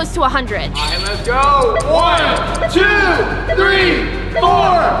getting close to 100. All right, let's go. 1, 2, 3, 4,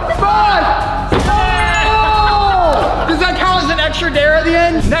 5. Does that count as an extra dare at the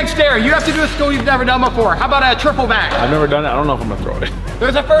end? Next dare, you have to do a skill you've never done before. How about a triple back? I've never done it. I don't know if I'm gonna throw it.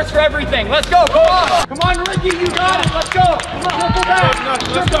 There's a first for everything. Let's go. Come on. Come on, Ricky. You got it. Let's go. Come on, triple back.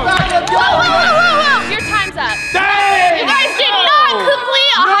 Triple back. Let's go. Whoa. Your time's up. Dang. You guys did not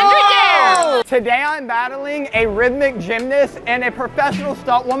complete 100 dares. Today I'm battling a rhythmic gymnast and a professional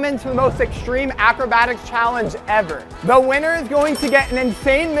stunt woman to the most extreme acrobatics challenge ever. The winner is going to get an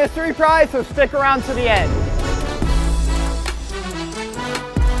insane mystery prize, so stick around to the end.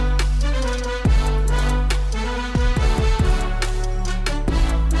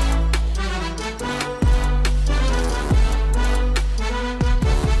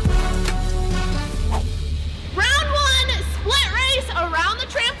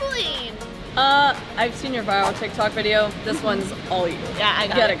 I've seen your viral TikTok video. This one's all you. Yeah, I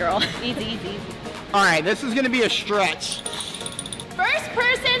got Get it, girl. Easy, easy, easy. All right, this is gonna be a stretch. First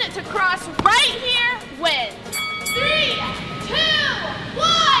person to cross right here wins. 3, 2, 1,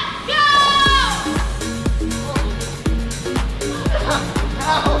 go!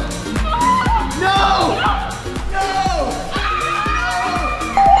 No!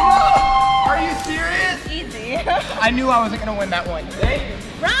 Are you serious? Easy. I knew I wasn't gonna win that one.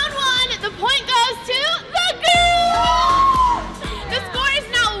 Round 1, the point goes to the girl! The score is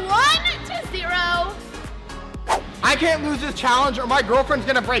now 1-0. I can't lose this challenge or my girlfriend's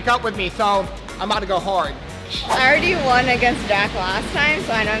gonna break up with me, so I'm about to go hard. I already won against Jack last time,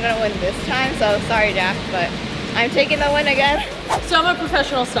 so I know I'm gonna win this time. So sorry, Jack, but I'm taking the win again. So I'm a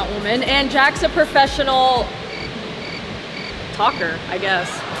professional stunt woman, and Jack's a professional talker, I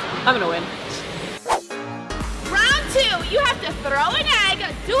guess. I'm gonna win. Round 2, you have to throw an egg,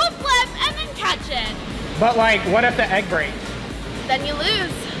 do a flip, and then catch it. But like, what if the egg breaks? Then you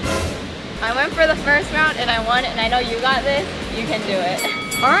lose. I went for the first round and I won, and I know you got this. You can do it.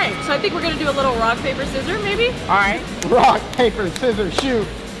 All right, so I think we're gonna do a little rock, paper, scissors, maybe? All right. Rock, paper, scissors, shoot.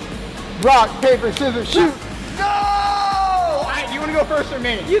 Rock, paper, scissors, shoot. No! All right, do you wanna go first or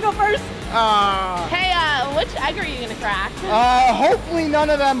me? You go first. Hey, which egg are you gonna crack? Hopefully none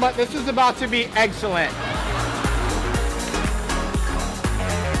of them, but this is about to be excellent.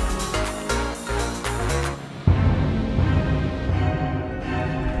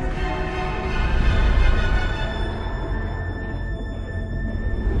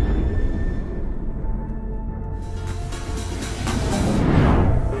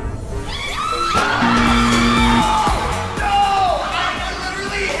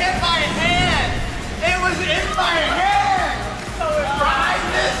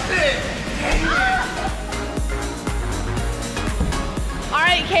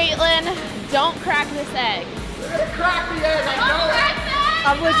 Caitlin, don't crack this egg. Crack the egg, I know it.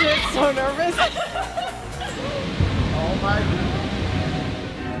 I'm legit so nervous. Oh my God.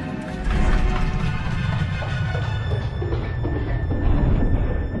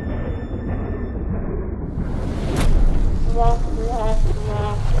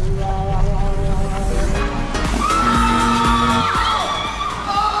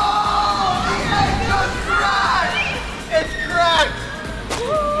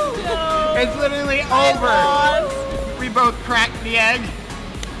 It's literally over. We both cracked the egg.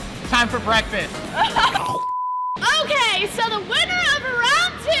 Time for breakfast. Okay, so the winner of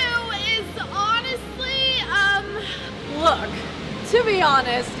round 2 is honestly, Look, to be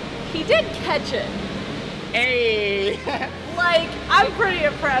honest, he did catch it. Hey. Like, I'm pretty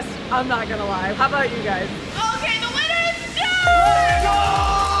impressed, I'm not gonna lie. How about you guys? Okay, the winner is Let's go!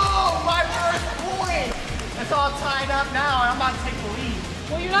 My first point. It's all tied up now, and I'm about to take the lead.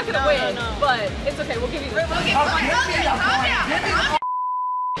 Well, you're not gonna win, but it's okay. We'll give you the point.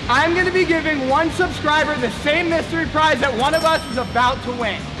 I'm gonna be giving one subscriber the same mystery prize that one of us is about to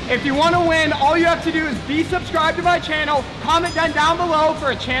win. If you want to win, all you have to do is be subscribed to my channel, comment down below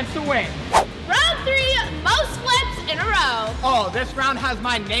for a chance to win. round 3, most flips in a row. Oh, this round has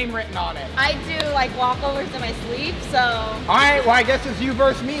my name written on it. I do like walkovers in my sleep, so. All right, well, I guess it's you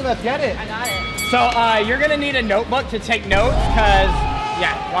versus me. Let's get it. I got it. So you're gonna need a notebook to take notes, because,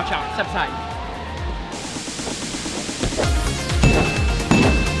 yeah, watch out, step aside.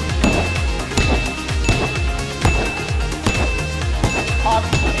 Pop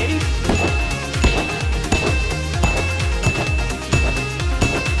ace.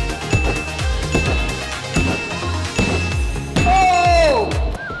 Oh!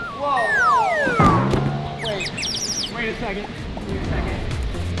 Whoa. Wait a second.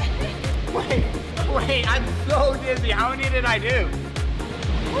 Wait, I'm so dizzy. How many did I do?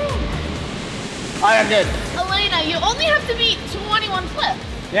 I am good. Elena, you only have to beat 21 flips.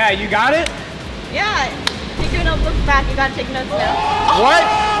 Yeah, you got it? Yeah. Take your notebook back. You gotta take notes now. What?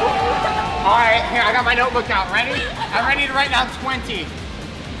 All right, here, I got my notebook out. Ready? I'm ready to write down 20.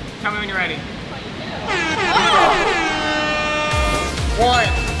 Tell me when you're ready. 1,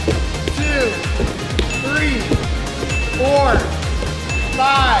 2, 3, 4,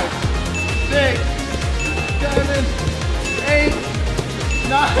 5, 6, 7, 8,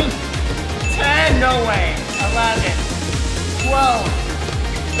 9, 10, no way. 11, 12,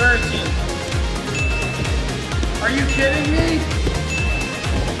 13. Are you kidding me?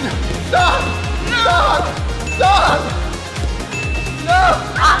 Stop! Stop! Stop! No!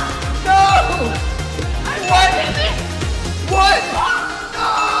 No! What? What? No!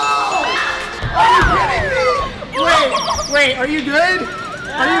 Are you kidding me? Wait, are you good?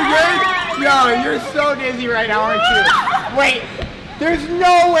 Are you good? Yo, you're so dizzy right now, aren't you? Wait, There's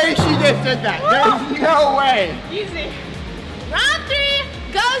no way she just did that. There's no way. Easy. Round 3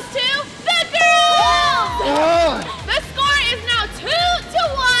 goes to the girls. Oh. The score is now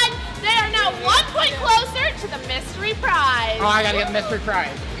 2-1. They are now 1 point closer to the mystery prize. Oh, I gotta get the mystery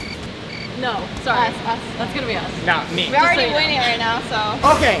prize. No, sorry. Us. That's gonna be us. No, me. We're already winning right now, so.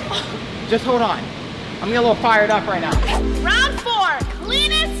 Okay, just hold on. I'm getting a little fired up right now. Round 4,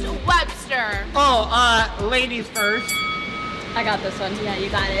 cleanest Webster. Oh, ladies first. I got this one. Yeah, you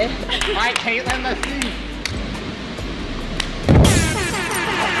got it. All right, Caitlin, let's see.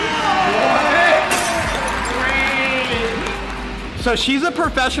 So she's a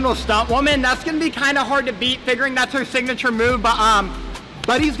professional stunt woman. That's gonna be kind of hard to beat, figuring that's her signature move, but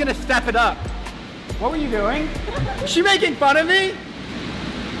Buddy's gonna step it up. What were you doing? Is she making fun of me?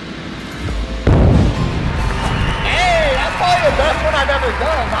 Hey, that's probably the best one I've ever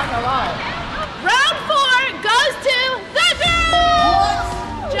done, not gonna lie. Round 4 goes to the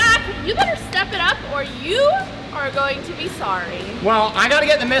girls. Jack, you better step it up or you are going to be sorry. Well, I gotta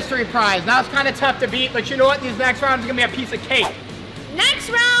get the mystery prize. Now it's kind of tough to beat, but you know what? These next rounds are gonna be a piece of cake. Next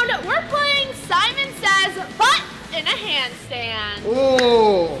round, we're playing Simon Says, but in a handstand.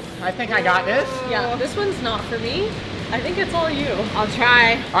 Ooh, I think I got this. Yeah, this one's not for me. I think it's all you. I'll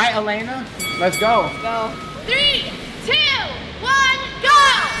try. All right, Elena, let's go. Let's go. 3, 2, 1, go!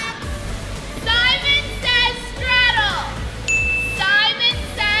 Simon says straddle. Simon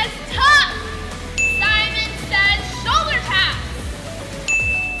says tuck. Simon says shoulder tap.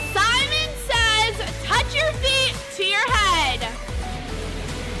 Simon says touch your feet to your head.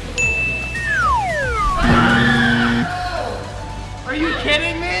 Are you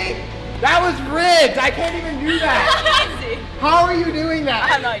kidding me? That was rigged. I can't even do that. Easy. How are you doing that? I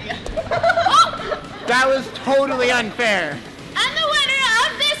have no idea. That was totally unfair. And the winner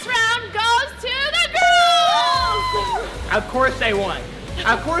of this round goes to the girls! Of course they won.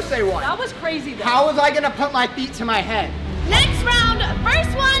 Of course they won. That was crazy though. How was I gonna put my feet to my head? Next round,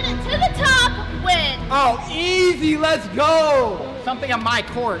 first one to the top wins. Oh, easy, let's go. Something on my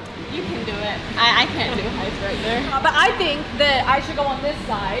court. You can do it. I can't do heights right there. But I think that I should go on this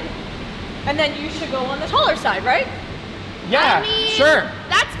side, and then you should go on the taller side, right? Yeah, I mean, sure.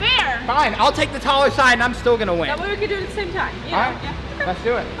 That's fair. Fine, I'll take the taller side and I'm still gonna win. That way we could do it at the same time. You know? All right, Yeah. Okay. let's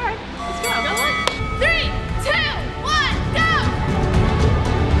do it. All right, let's go. 3, 2, 1, go!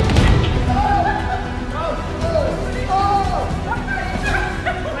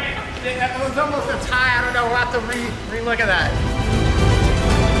 It was almost a tie. I don't know. We'll have to re-look at that.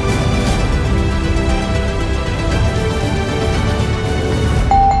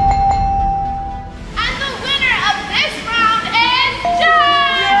 And the winner of this round is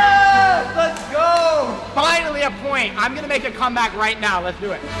Jack! Yes! Let's go! Finally a point. I'm gonna make a comeback right now. Let's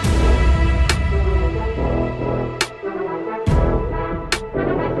do it.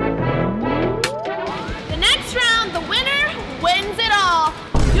 The next round, the winner wins it all.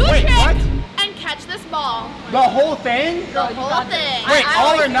 Do a Wait, trick what? and catch this ball. The whole thing? The whole thing. Wait,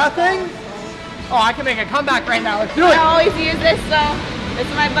 all or nothing? Oh, I can make a comeback right now. Let's do I it. always use this, so it's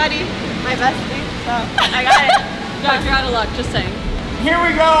my buddy, my bestie, so I got it. Jack, you're out of luck, just saying. Here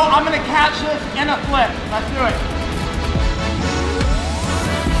we go. I'm gonna catch this in a flip. Let's do it.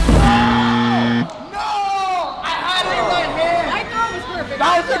 No! I had it in my hand. My throw was perfect.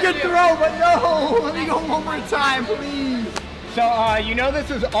 That was a good throw, but no. Let me go one more time, please. So, you know this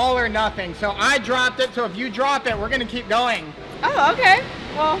is all or nothing. So I dropped it. So if you drop it, we're gonna keep going. Oh, okay.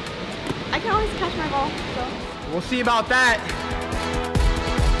 Well, I can always catch my ball, so. We'll see about that.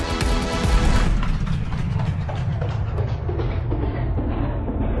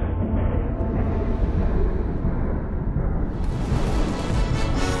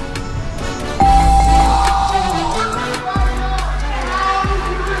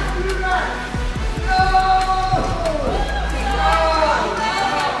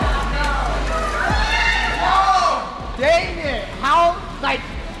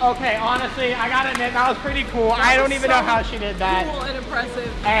 Okay, honestly, I gotta admit, that was pretty cool. I don't even know how she did that. Cool and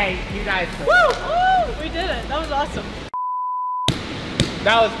impressive. Hey, you guys. Woo! Woo! We did it. That was awesome.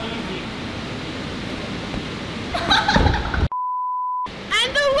 That was easy. And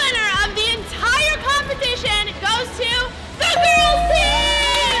the winner of the entire competition goes to the girls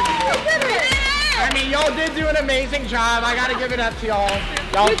team! I mean, y'all did do an amazing job. I gotta give it up to y'all.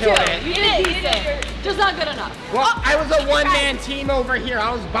 Y'all killed it. You did decent. Just not good enough. Well, I was a one-man team over here.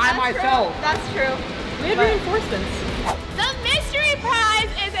 I was by myself. That's true. We had reinforcements. The mystery prize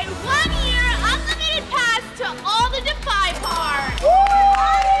is a 1-year unlimited pass to all the Defy parks.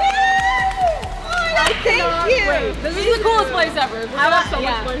 Thank you. This is the coolest place. place ever. We're gonna have so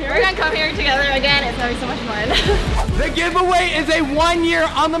much fun here. We're gonna come here together again. It's gonna be so much fun. The giveaway is a 1-year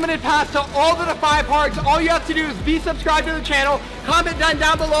unlimited pass to all of the 5 parks. All you have to do is be subscribed to the channel, comment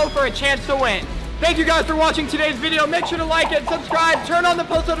down below for a chance to win. Thank you guys for watching today's video. Make sure to like it, subscribe, turn on the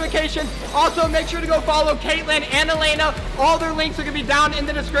post notifications. Also, make sure to go follow Caitlin and Elena. All their links are gonna be down in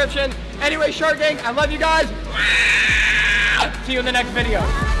the description. Anyway, Shark Gang, I love you guys. See you in the next video.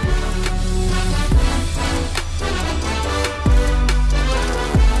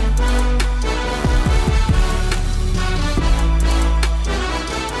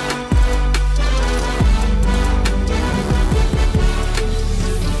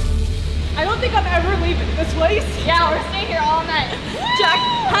 I don't think I'm ever leaving this place. Yeah, we're staying here all night. Jack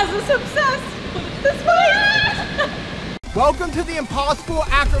has us obsessed with this place. Welcome to the Impossible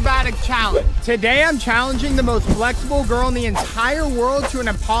Acrobatics Challenge. Today I'm challenging the most flexible girl in the entire world to an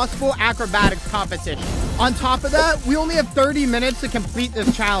impossible acrobatics competition. On top of that, we only have 30 minutes to complete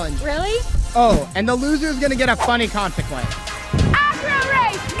this challenge. Really? Oh, and the loser is gonna get a funny consequence. Acro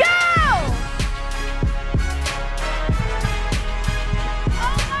race, go!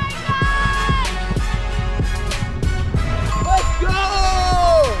 Let's go!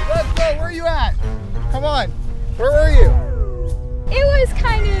 Where are you at? Come on. Where were you? It was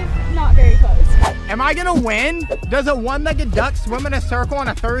kind of not very close. Am I gonna win? Does a one-legged duck swim in a circle on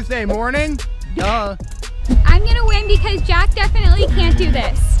a Thursday morning? Duh. I'm gonna win because Jack definitely can't do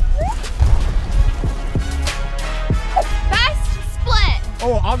this. Best split.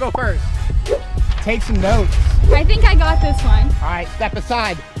 Oh, I'll go first. Take some notes. I think I got this one. All right, step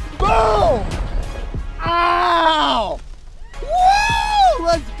aside. Boom! Ow! Woo!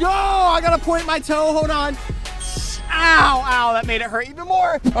 Let's go! I gotta point my toe, hold on. Ow, ow, that made it hurt even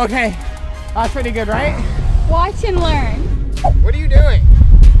more. Okay, that's pretty good, right? Watch and learn. What are you doing?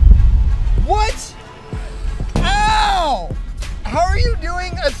 What? Ow! How are you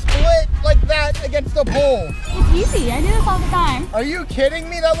doing a split like that against the pole? It's easy, I do this all the time. Are you kidding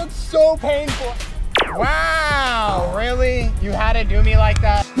me? That looks so painful. Wow, really? You had to do me like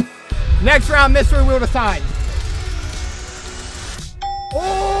that? Next round, mystery wheel to side.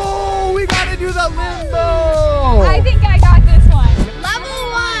 Oh, we gotta do the limbo. I think I got this one.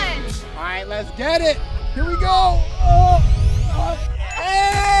 Level 1. All right, let's get it. Here we go.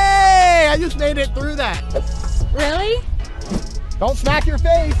 Hey, I just made it through that. Really? Don't smack your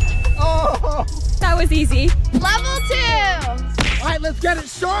face. Oh. That was easy. Level 2. All right, let's get it,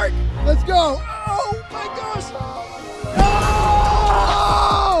 Shark. Let's go. Oh my gosh.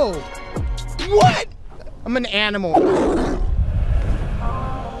 Oh! What? I'm an animal.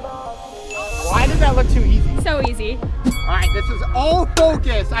 Why did that look too easy? So easy. All right, this is all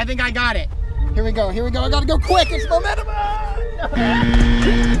focus. I think I got it. Here we go, here we go. I gotta go quick, it's momentum. All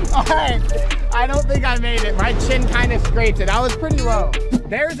right, I don't think I made it. My chin kind of scraped it. I was pretty low.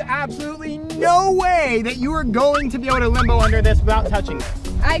 There's absolutely no way that you are going to be able to limbo under this without touching this.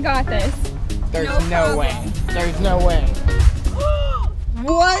 I got this. There's no way. There's no way.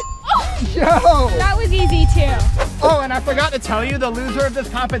 What? Yo! That was easy too. Oh, and I forgot to tell you, the loser of this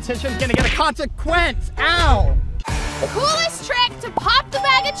competition is gonna get a consequence. Ow! Coolest trick to pop the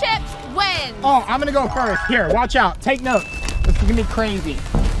bag of chips wins. Oh, I'm gonna go first. Here, watch out. Take notes. This is gonna be crazy.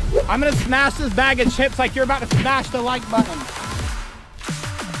 I'm gonna smash this bag of chips like you're about to smash the like button.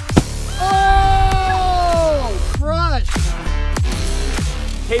 Oh! Crush!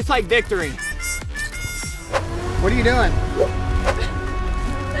 Tastes like victory. What are you doing?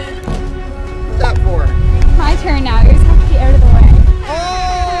 What's that for? My turn now. You just have to get out of the way.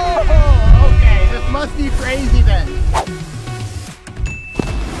 Oh! Okay, this must be crazy then.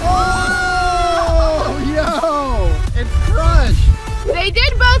 Oh! Yo! It's crushed. They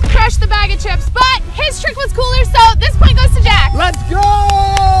did both crush the bag of chips, but his trick was cooler, so this point goes to Jack. Let's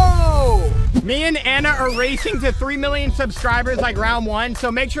go! Me and Anna are racing to 3 million subscribers like round 1,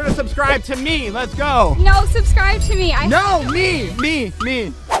 so make sure to subscribe to me. Let's go. No, subscribe to me.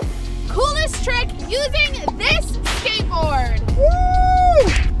 Me. Coolest trick using this skateboard. Woo!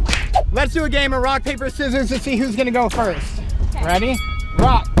 Let's do a game of rock, paper, scissors to see who's gonna go first. Okay. Ready?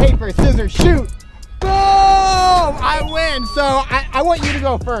 Rock, paper, scissors, shoot. Boom! I win, so I want you to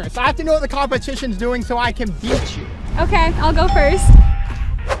go first. I have to know what the competition's doing so I can beat you. Okay, I'll go first.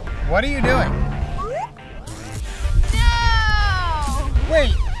 What are you doing? No!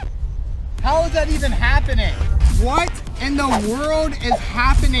 Wait, how is that even happening? What in the world is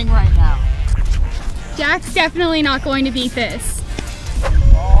happening right now? Jack's definitely not going to beat this.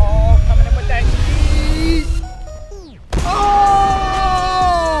 Oh, coming in with that heat.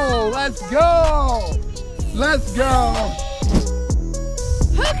 Oh, let's go. Let's go.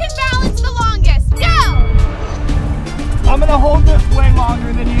 Who can balance the longest? Go! I'm gonna gonna hold this way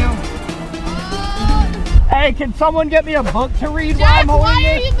longer than you. Hey, can someone get me a book to read while I'm holding why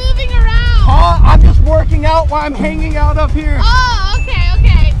this? are you moving around? I'm just working out while I'm hanging out up here. Oh,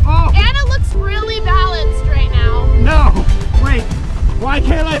 okay. Anna looks really balanced right now. No, wait, why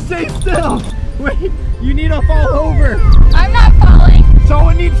can't I stay still? Wait, you need to fall over. I'm not falling.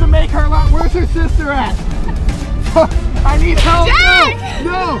 Someone needs to make her laugh. Where's her sister at? I need help. Jack!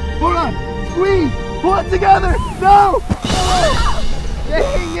 No, hold on. Squeeze, pull it together. No.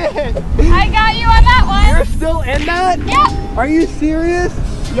 Dang it. I got you on that one. You're still in that? Yep. Are you serious?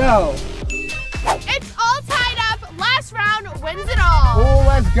 Yo. It's all tied up. Last round wins it all. Oh,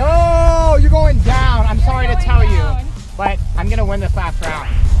 let's go. You're going down. I'm sorry to tell you, but I'm going to win this last round.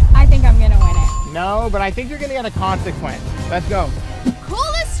 I think I'm going to win it. No, but I think you're going to get a consequence. Let's go.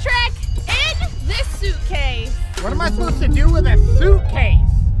 Coolest trick in this suitcase. What am I supposed to do with a suitcase?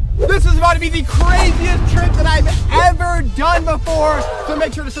 This is about to be the craziest trick that I've ever done before. So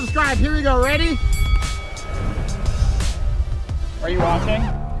make sure to subscribe. Here we go. Ready? Are you watching?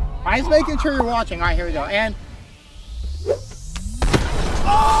 I'm just making sure you're watching. All right, here we go. And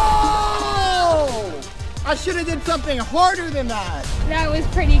oh! I should have did something harder than that. That was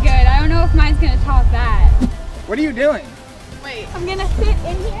pretty good. I don't know if mine's going to top that. What are you doing? Wait. I'm going to sit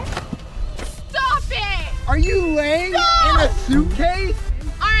in here. Stop it! Are you laying in a suitcase?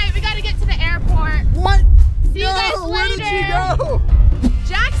 All right, we got to get to the airport. What? See you guys later. Where did she go?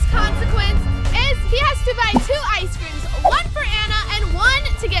 Jack's consequence is he has to buy 2 ice creams, one for Anna and one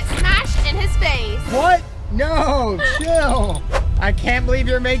to get smashed in his face. What? No, chill. I can't believe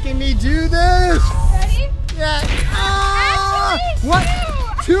you're making me do this. Ready? Yeah. Actually, what?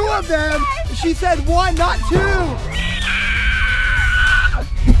 2 of them? She said 1, not 2.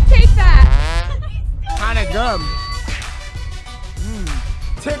 Take that. Kind of gum.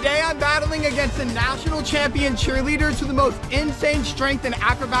 Today I'm battling against the national champion cheerleader to the most insane strength and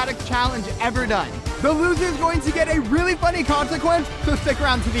acrobatics challenge ever done. The loser is going to get a really funny consequence, so stick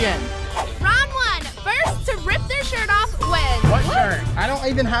around to the end. Round 1. First to rip their shirt off wins. What shirt? I don't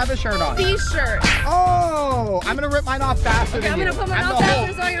even have a shirt on. These shirts. Oh, I'm gonna rip mine off faster than you. I'm gonna put mine off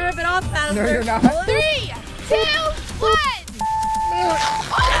faster so I can rip it off faster. No, you're not. 3, 2, 1.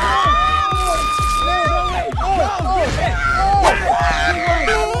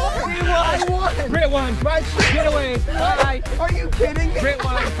 Grit one. Get away. Bye. Are you kidding me? Grit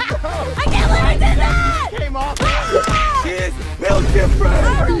one. I can't believe I did that! Came off. She's built different.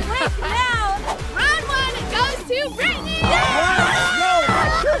 I'm weak now. Round 1 goes to Brittany. No, my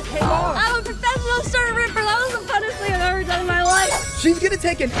shirt came off. I'm a professional shirt ripper. That was the funnest thing I've ever done in my life. She's gonna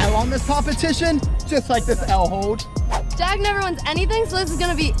take an L on this competition, just like this L hold. Jack never wins anything, so this is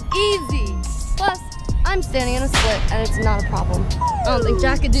gonna be easy. Plus, I'm standing in a split, and it's not a problem. I don't think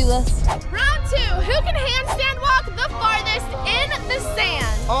Jack could do this. Round 2. Who can handstand walk the farthest in the sand?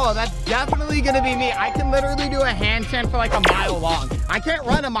 Oh, that's definitely gonna be me. I can literally do a handstand for like a mile long. I can't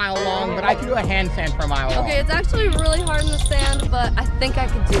run a mile long, but I can do a handstand for a mile long. Okay, it's actually really hard in the sand, but I think I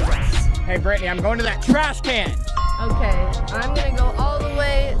could do this. Hey, Brittany, I'm going to that trash can. Okay, I'm gonna go all the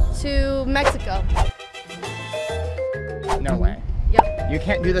way to Mexico. No way. Yep. You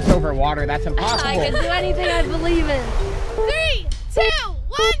can't do this over water. That's impossible. I can do anything I believe in. 3, 2,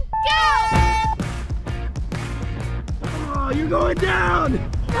 1, go! Oh, you're going down.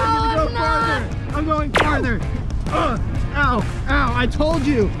 I'm gonna go farther. I'm going farther. Oh, ow, ow. I told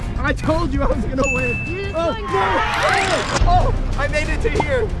you I was gonna win. Oh, no. Oh, I made it to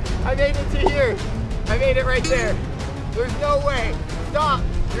here. I made it to here. I made it right there. There's no way. Stop.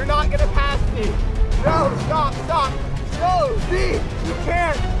 You're not gonna pass me. No, stop. No, see, you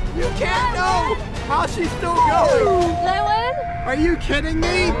can't, no. How's she still going? Did I win? Are you kidding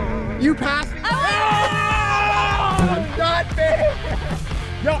me? You passed me. Not fair.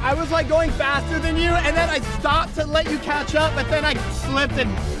 Yo, I was like going faster than you, and then I stopped to let you catch up, but then I slipped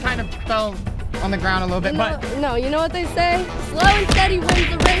and kind of fell on the ground a little bit. No, you know what they say? Slow and steady wins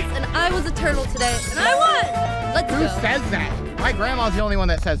the race, and I was a turtle today, and I won. Let's Who go. says that? My grandma's the only one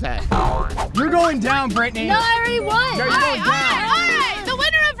that says that. You're going down, Brittany. No, I already won. You're going down. All right. The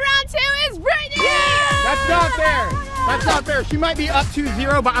winner of round 2 is Brittany. Yeah! That's not fair. That's not fair. She might be up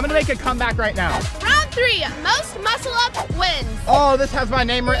 2-0, but I'm gonna make a comeback right now. Round 3. Most muscle up wins. Oh, this has my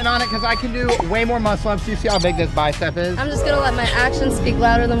name written on it because I can do way more muscle ups. Do you see how big this bicep is? I'm just gonna let my actions speak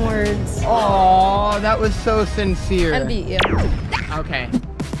louder than words. Oh, that was so sincere. And beat you. Okay.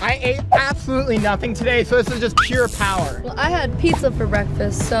 I ate absolutely nothing today, so this is just pure power. Well, I had pizza for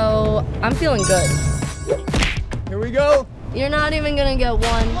breakfast, so I'm feeling good. Here we go. You're not even gonna get 1.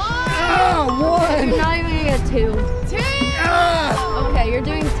 Oh, 1. You're not even gonna get 2. 2. Ah, Okay, you're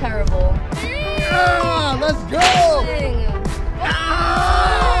doing terrible. 3. ah, let's go. Dang.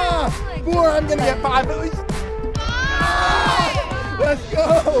 4. I'm gonna get 5 at least. Let's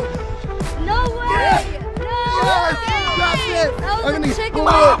go. No way. Yes. No. Yes. That's it. That was I'm a gonna chicken get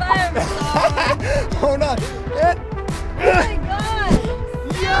ball. Hold on. Oh my God.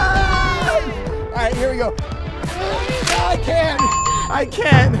 Yes. All right, here we go. I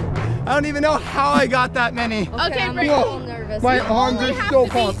can't. I don't even know how I got that many. Okay, I'm a Brittany. little nervous. My arms We are have so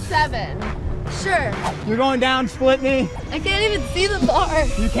to beat pumped. 7. Sure. You're going down, split me. I can't even see the bar.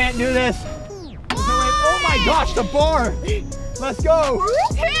 You can't do this. Oh my gosh, the bar. Let's go.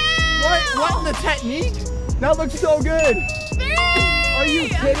 What in the technique? That looks so good. 3. Are you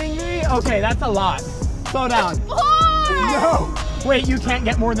kidding me? Okay, that's a lot. Slow down. 4. No. Wait, you can't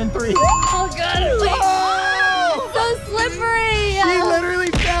get more than 3. Oh God. Oh! So slippery. She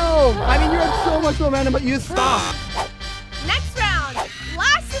literally fell. I mean, you had so much momentum, but you stopped. Next round.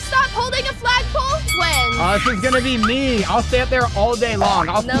 Last to stop holding a flagpole wins. This is gonna be me. I'll stay up there all day long.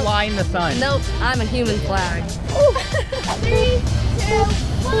 I'll Nope. fly in the sun. Nope. I'm a human flag. 3, 2,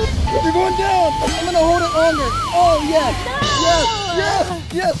 1. You're going down. I'm gonna hold it longer. Oh yes,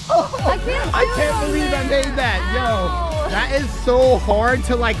 yes. Oh, I can't believe I made that. Yo, that is so hard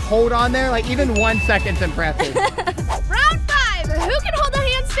to like hold on there. Like even 1 second's impressive. Round 5. Who can hold a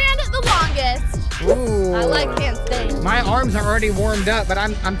handstand the longest? Ooh. I like handstand. My arms are already warmed up, but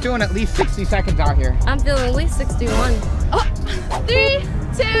I'm doing at least 60 seconds out here. I'm feeling at least 61. 3,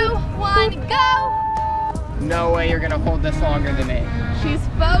 2, 1, go. No way you're gonna hold this longer than me. She's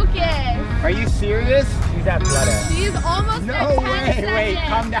focused. Are you serious? She's athletic. She's almost No at 10 way, seconds. wait,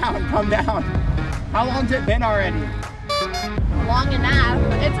 calm down. How long's it been already? Long enough.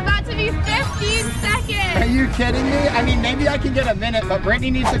 It's about to be 15 seconds. Are you kidding me? I mean, maybe I can get a minute, but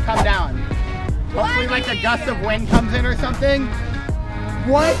Brittany needs to come down. Hopefully like a gust of wind comes in or something.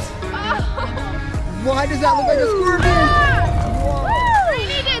 What? Oh. Why does that look like a scorpion?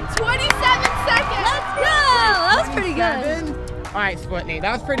 Brittany did 27 seconds. Let's go. That was pretty good. 7? All right, Splitney,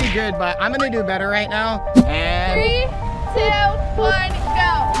 that was pretty good, but I'm gonna do better right now. And 3, 2, 1,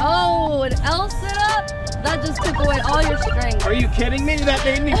 go. Oh, an L sit up? That just took away all your strength. are you kidding me? That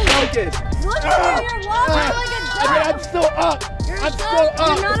made me focus. Look at where you're walking like a I mean, I'm still up. I'm still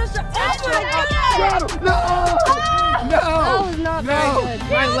up. You're not a oh my God. No! That was not very good.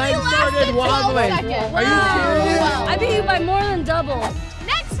 My legs started wobbling. Are you serious? I beat you by more than double.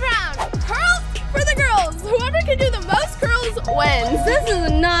 Next round. Curls for the girls. Whoever can do the most curls wins. This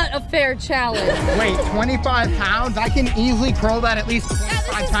is not a fair challenge. Wait, 25 pounds? I can easily curl that at least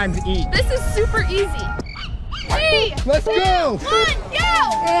 25 times each. This is super easy. 3, Let's 2, go. 1, go.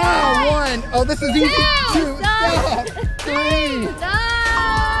 1. Oh, this is easy. 2. Stop. 3.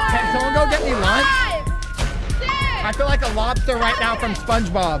 Can someone go get me lunch? 5, 6, I feel like a lobster right now from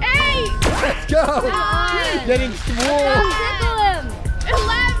SpongeBob. 8, Let's go. 9, Getting swole. Tickle him.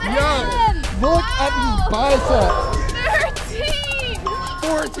 11, Yo, look at these biceps. 13.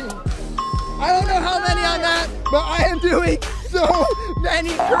 14. I don't know how many I'm at, but I am doing so many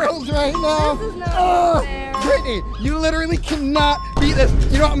curls right now. This is not fair. Brittany, you literally cannot beat this.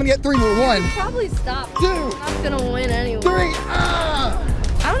 You know what? I'm gonna get 3 more. 1, Probably stop. 2, I'm not gonna win anyway. 3.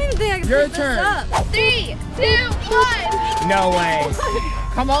 I don't even think I can Your pick turn. this up. 3, 2, 1. No way.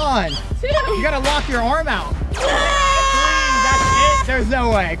 Come on. 2, You gotta lock your arm out. 3. That's it. There's no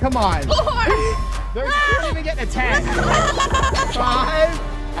way. Come on. 4. You're not even getting a 10. 5.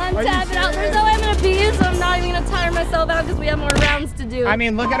 I'm Are you tapping out. There's no way I'm gonna beat you, so I'm not even gonna tire myself out because we have more rounds to do. I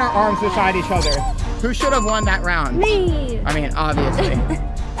mean, look at our arms beside each other. Who should have won that round? Me. I mean, obviously.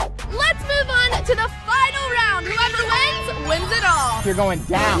 Let's move on to the final round. Whoever wins it all. You're going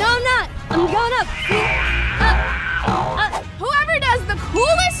down. No, I'm not. I'm going up. Up. Whoever does the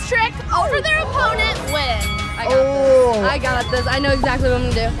coolest trick over their opponent wins. I got this. I got this. I know exactly what I'm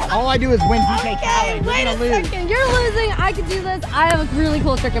gonna do. All I do is win PK challenge. Wait a second. You're losing. I could do this. I have a really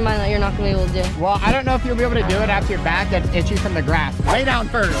cool trick in mind that you're not gonna be able to do. Well, I don't know if you'll be able to do it after your back that's itchy from the grass. Lay down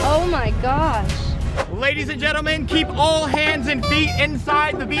first. Oh my gosh. Ladies and gentlemen, keep all hands and feet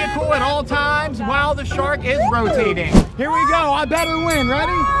inside the vehicle at all times while the shark is rotating. Here we go. I better win.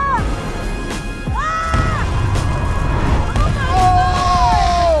 Ready?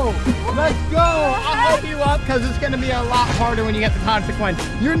 Oh! Let's go. I'll help you up because it's going to be a lot harder when you get the consequence.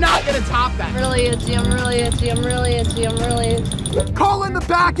 You're not going to top that. I'm really itchy. I'm really itchy. I'm really itchy. I'm really itchy. Call in the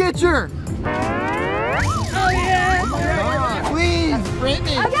back itcher. Oh yeah. Please,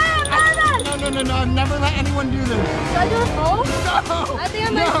 Brittany. Okay, I'm done. No. I've never let anyone do this. Should I do it full? No. I think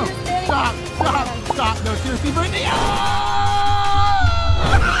I might No. just standing. Stop. No, seriously, Brittany.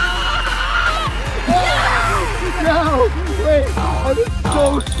 No, wait. I was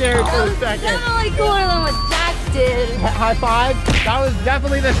so scared for a second. Definitely cooler than what Jack did. High five. That was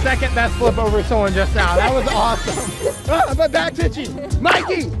definitely the second best flip over someone just now. That was awesome. My back's itchy.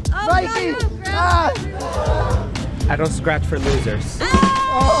 Mikey! Oh, Mikey! I don't scratch for losers. And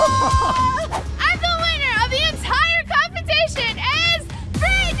the winner of the entire competition is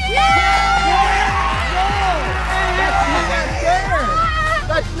Brittany!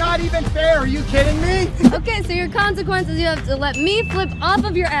 That's not even fair. Are you kidding me? Okay, so your consequences, you have to let me flip off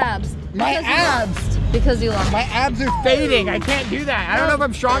of your abs. My abs? Because you lost. My abs are fading. I can't do that. I don't know if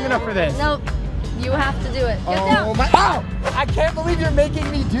I'm strong enough for this. Nope. You have to do it. Get down. Ow! I can't believe you're making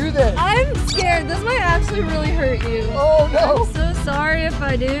me do this. I'm scared. This might actually really hurt you. Oh no. I'm so sorry if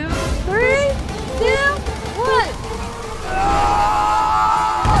I do. 3, 2, 1.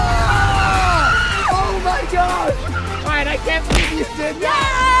 Oh my gosh! All right, I can't believe you did that.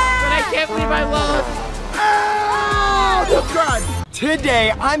 But I can't believe I lost. Oh God.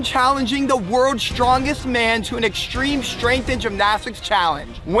 Today, I'm challenging the world's strongest man to an extreme strength and gymnastics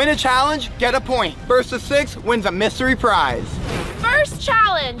challenge. Win a challenge, get a point. First to 6 wins a mystery prize. First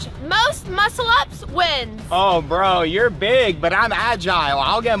challenge, most muscle ups wins. Oh, bro, you're big, but I'm agile.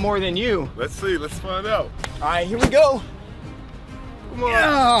 I'll get more than you. Let's see, let's find out. All right, here we go. Come on.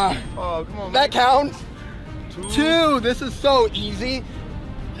 Yeah. Oh, come on. That counts. 2. This is so easy.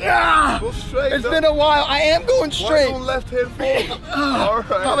 Yeah. Go straight. It's been a while. I am going straight. Why left hand forward? All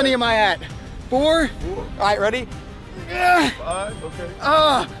right. How many am I at? 4? 4. All right, ready? 5, okay.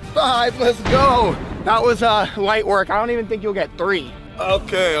 5, let's go. That was light work. I don't even think you'll get 3.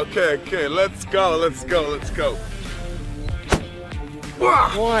 Okay. Let's go.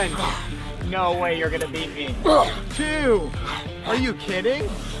 1. No way you're gonna beat me. 2. Are you kidding?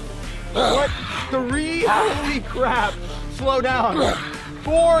 What? 3? Holy crap. Slow down.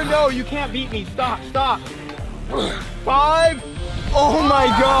 4, no, you can't beat me. Stop. 5. Oh my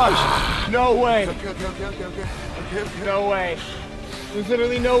gosh. No way. Okay. No way. There's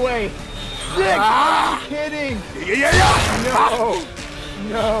literally no way. 6. Are you kidding? Yeah.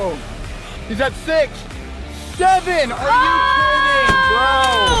 No. He's at 6. 7. Are you kidding, bro?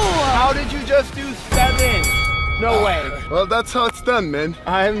 How did you just do 7? No way. Well, that's how it's done, man.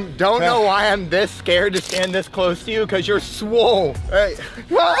 I don't know why I'm this scared to stand this close to you, because you're swole. Hey,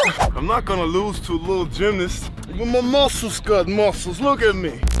 I'm not gonna lose to a little gymnast. But my muscles got muscles. Look at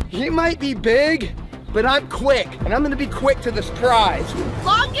me. He might be big, but I'm quick, and I'm gonna be quick to this prize.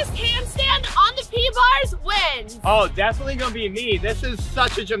 Longest handstand on the P-bars wins. Oh, definitely gonna be me. This is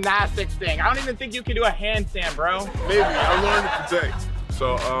such a gymnastics thing. I don't even think you can do a handstand, bro. Maybe, I learned it today.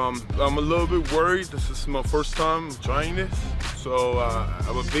 So I'm a little bit worried. This is my first time trying this. So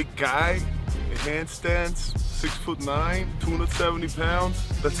I'm a big guy in handstands, 6'9", 270 pounds.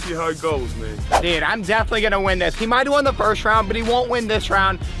 Let's see how it goes, man. Dude, I'm definitely gonna win this. He might have won the first round, but he won't win this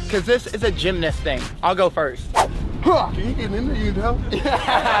round because this is a gymnast thing. I'll go first. Can you get in there? You need help?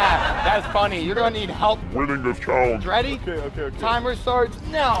 That's funny. You're gonna need help winning this challenge. Ready? Okay. Timer starts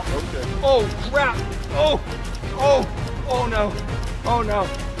now. Okay. Oh, crap. Oh no. Oh no.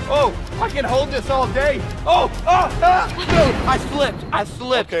 Oh, I can hold this all day. No, I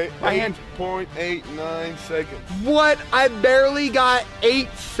slipped. Okay, my hand. 8.89 seconds. What? I barely got 8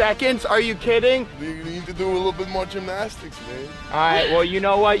 seconds. Are you kidding? You need to do a little bit more gymnastics, man. All right, well, you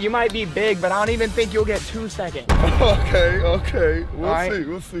know what? You might be big, but I don't even think you'll get 2 seconds. Okay.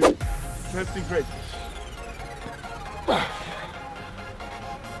 We'll see. Let's be great.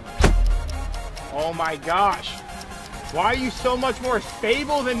 Oh my gosh. Why are you so much more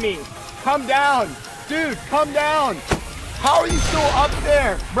stable than me? Come down. Dude, come down. How are you still up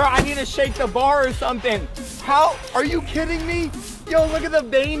there? Bro, I need to shake the bar or something. How? Are you kidding me? Yo, look at the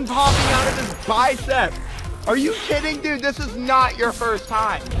vein popping out of his bicep. Are you kidding, dude? This is not your first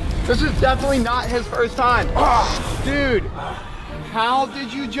time. This is definitely not his first time. Dude, how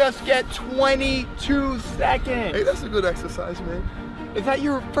did you just get 22 seconds? Hey, that's a good exercise, man. Is that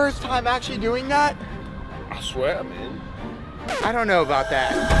your first time actually doing that? I swear, man. I don't know about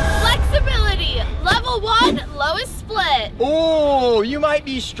that. Flexibility, level 1, lowest split. Oh, you might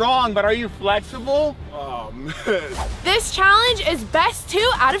be strong, but are you flexible? Oh, man. This challenge is best 2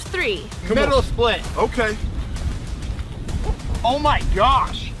 out of 3. Middle split. Okay. Oh my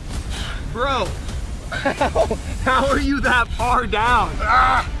gosh. Bro, how are you that far down?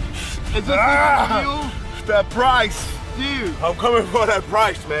 Is this even real? That price. Dude. I'm coming for that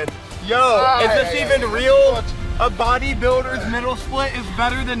price, man. Yo, is this even real? A bodybuilder's middle split is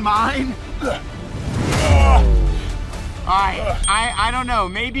better than mine? Alright, I don't know.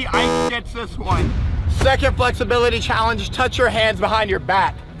 Maybe Ike gets this one. Second flexibility challenge, touch your hands behind your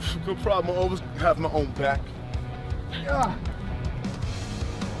back. Good problem, I always have my own back.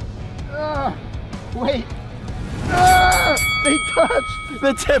 Wait. They touched.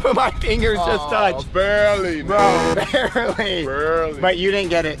 The tip of my fingers just touched. Barely, bro. Barely. Barely. But you didn't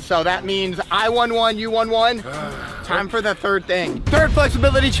get it. So that means I won one, you won one. Time for the third thing. Third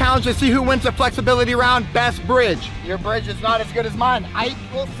flexibility challenge to see who wins the flexibility round. Best bridge. Your bridge is not as good as mine.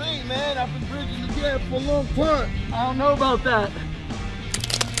 We'll see, man. I've been bridging the gap for a long time. I don't know about that.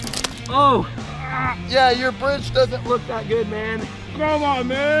 Oh. Yeah, your bridge doesn't look that good, man. Come on,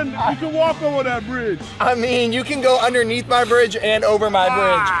 man. You can walk over that bridge. I mean, you can go underneath my bridge and over my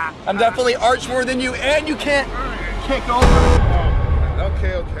bridge. I'm definitely arched more than you, and you can't kick over.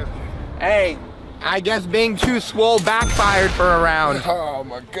 Okay. Hey, I guess being too swole backfired for a round. Oh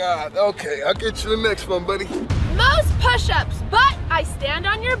my God. Okay, I'll get you the next one, buddy. Most push-ups, but I stand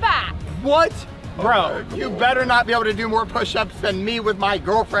on your back. What? Bro, you better not be able to do more push-ups than me with my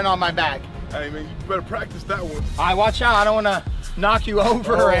girlfriend on my back. Hey, man, you better practice that one. All right, watch out. I don't want to knock you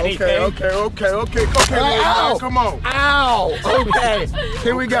over or anything. Okay. Ow! Come on. Ow! Okay,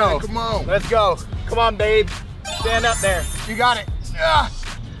 here we go. Come on. Let's go. Come on, babe. Stand up there. You got it.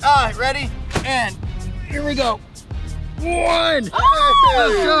 All right, ready? And here we go. One. Oh!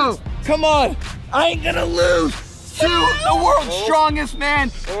 Let's go. Come on. I ain't gonna lose to the world's strongest man,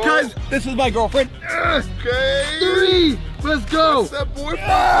 because this is my girlfriend. Okay. 3. Let's go. That's that boy.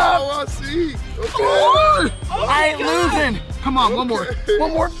 I see. Okay. I ain't losing. Come on, one more.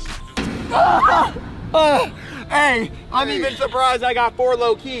 One more. Hey, I'm even surprised I got 4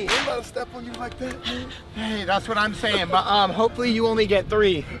 low key. I'm about to step on you like that, man. Hey, that's what I'm saying, but hopefully you only get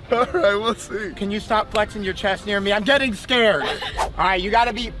 3. All right, we'll see. Can you stop flexing your chest near me? I'm getting scared. All right, you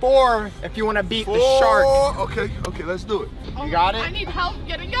gotta beat 4 if you wanna beat the shark. Okay, let's do it. You got it? I need help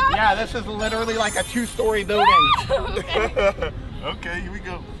getting up. Yeah, this is literally like a 2-story building. Okay, here we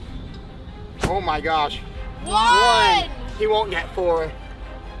go. Oh my gosh. 1. He won't get 4.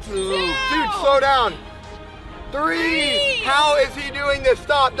 2. Dude, slow down. 3. How is he doing this?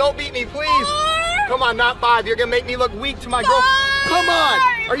 Stop. Don't beat me, please. 4. Come on, not 5. You're going to make me look weak to my girl. Come on.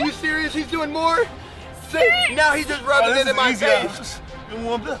 Are you serious? He's doing more? 6. Now he's just rubbing it in my face. You're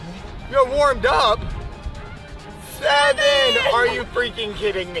warmed up. You're warmed up? 7. Are you freaking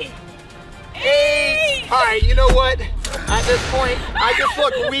kidding me? 8. All right, you know what? At this point, I just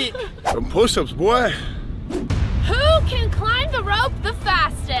look weak. Some push-ups, boy. Who can climb the rope the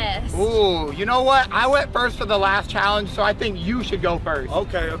fastest? Ooh, you know what? I went first for the last challenge, so I think you should go first.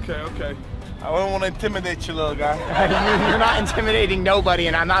 Okay. I don't want to intimidate you, little guy. You're not intimidating nobody,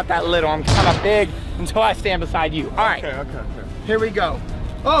 and I'm not that little. I'm kind of big until I stand beside you. All right. Okay. Here we go.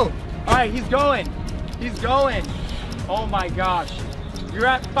 Oh, all right, he's going. Oh my gosh. You're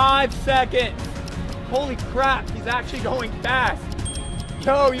at 5 seconds. Holy crap, he's actually going fast.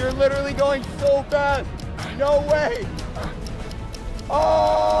 Yo, you're literally going so fast. No way.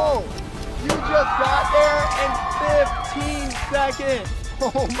 Oh, you just got there in 15 seconds.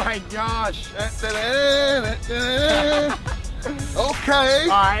 Oh my gosh. Okay. All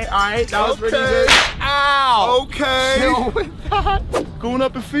right, that was pretty good. Ow. Okay. Chill with that. Going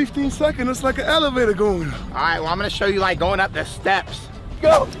up in 15 seconds, it's like an elevator going up. All right, well, I'm gonna show you like going up the steps.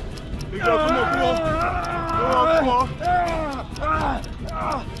 Go. Here you go, come on. Come on.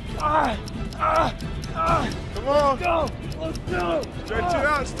 Let's go. Stretch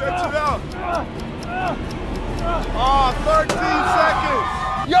it out. Oh, 13 seconds.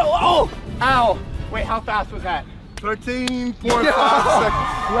 Yo, oh, ow. Wait, how fast was that? 13.5 seconds.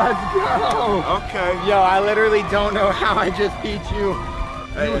 Let's go. Okay. Yo, I literally don't know how I just beat you.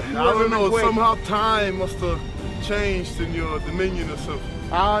 Hey, I don't know, somehow time must have changed in your dominion or something.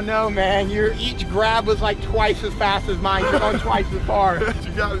 I don't know, man. Each grab was like twice as fast as mine. You're going twice as far.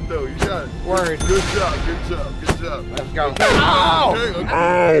 You got it though, you got it. Word. Good job. Let's go. Ow!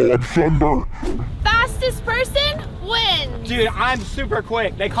 Ow, I'm sunburned. Fastest person wins. Dude, I'm super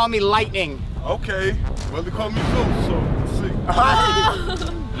quick. They call me lightning. Okay. Well, they call me Zeus, so let's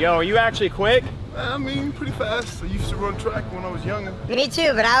see. Yo, are you actually quick? I mean, pretty fast. I used to run track when I was younger. Me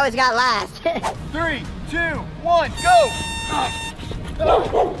too, but I always got last. 3, 2, 1, go!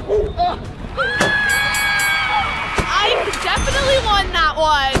 I definitely won that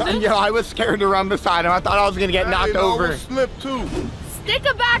one. Yo, I was scared to run beside him. I thought I was gonna get knocked over. Slip too. Stick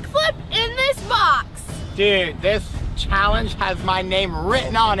a backflip in this box. Dude, this challenge has my name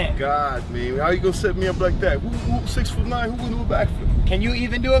written on it. God, man, how you gonna set me up like that? 6'9", who can do a backflip? Can you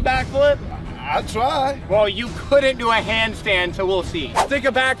even do a backflip? I try. Well, you couldn't do a handstand, so we'll see. Stick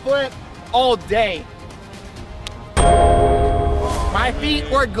a backflip all day. My feet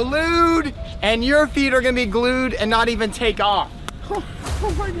were glued, and your feet are gonna be glued and not even take off. Oh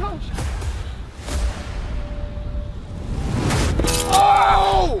my gosh.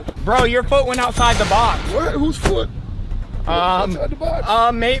 Oh! Bro, your foot went outside the box. What? Whose foot? Outside the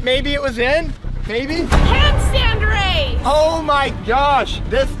box? Maybe it was in. Maybe. Handstand race. Oh my gosh,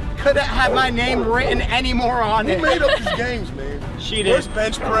 this couldn't have my name written any more on it. Who made up these games, man? She did. Where's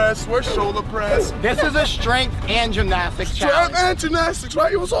bench press? Where's shoulder press? This is a strength and gymnastics challenge. Strength and gymnastics,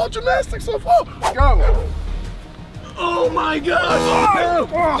 right? It was all gymnastics so far. Go. Oh my gosh!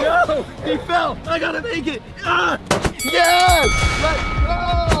 No! He fell! I gotta make it! Yes! Let's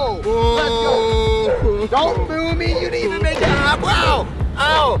go! Let's go! Don't boo me, you didn't even make it. Wow!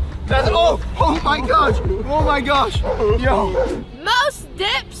 Ow! That's, oh my gosh! Oh my gosh! Yo! Most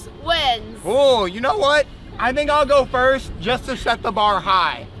dips wins. Oh, you know what? I think I'll go first just to set the bar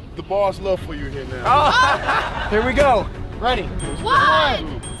high. The bar's low for you here now. Oh. Here we go. Ready?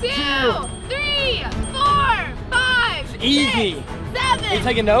 1, 2, 3, 4, 5, Easy. 6, 7, Are you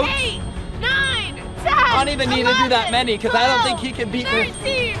taking notes? 8, 9, 10, I don't even need to do that many because I don't think he can beat me.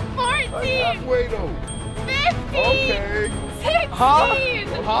 13, 14, Halfway though. 15, Okay. 16,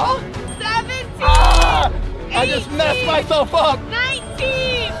 Huh? 17, I just messed myself up.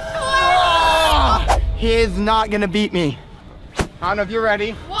 19, 20. He is not gonna beat me. I don't know if you're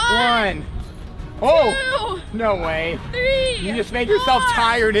ready. 1. Oh, 2, no way. 3. You just made yourself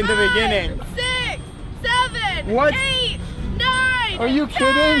tired in the beginning. 6, 7, What? 8, 9. Are you 10,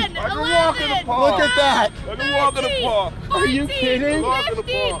 kidding? 11, walk in the park. Look at that. Let me walk in the park. 14, Are you kidding? Walk in the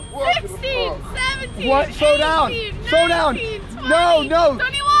 15, park. Walk in the 16, park. 17, What? Slow down. 18, Slow down. 19, 20, No, no.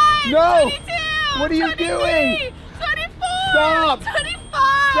 21, No. 22, What are you 23, doing? 24, Stop. 25,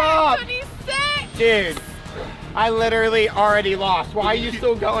 Stop. 26. Dude, I literally already lost. Why are you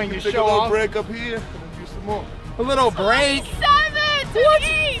still going to Take show a little off? break up here. Do some more. A little break? 27,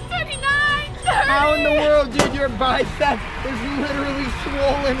 28, 29, 30. How in the world, dude? Your bicep is literally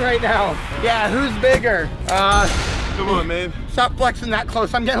swollen right now. Yeah, who's bigger? Come on, man. Stop flexing that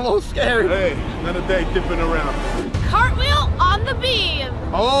close. I'm getting a little scared. Hey, another day dipping around. Cartwheel on the beam.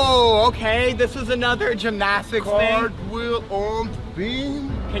 Oh, okay. This is another gymnastics thing. Cartwheel on the beam.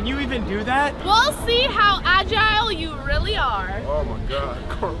 Can you even do that? We'll see how agile you really are. Oh my God,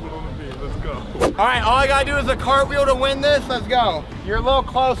 cartwheel on the beam. Let's go. All right, all I gotta do is a cartwheel to win this. Let's go. You're a little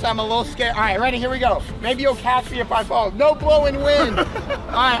close. I'm a little scared. All right, ready? Here we go. Maybe you'll catch me if I fall. No blowing wind. All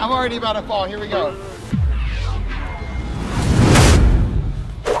right, I'm already about to fall. Here we go.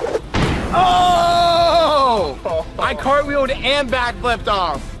 Oh! I cartwheeled and backflipped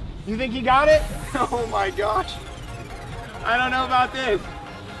off. You think he got it? Oh my gosh. I don't know about this.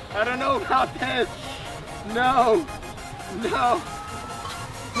 I don't know about this. No. No.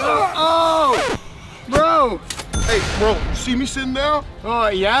 No. Oh! Bro! Hey, bro, you see me sitting down? Oh,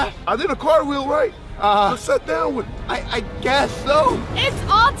 yeah? I did a cartwheel, right? Let's sit down with it. I guess so. It's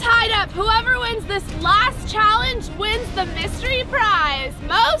all tied up. Whoever wins this last challenge wins the mystery prize.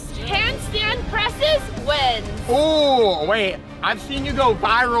 Most handstand presses wins. Oh, wait. I've seen you go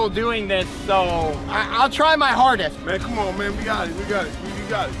viral doing this, so I'll try my hardest. Man, come on, man. We got it. We got it. We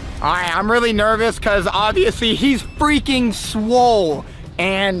got it. All right, I'm really nervous because obviously he's freaking swole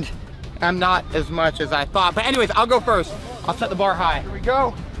and I'm not as much as I thought. But anyways, I'll go first. I'll set the bar high. Here we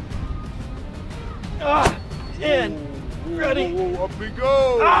go. In. Ready. Whoa, up we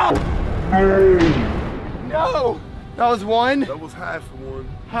go. No. That was one. That was half of one.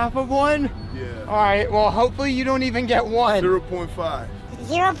 Half of one? Yeah. All right, well, hopefully you don't even get one. 0.5.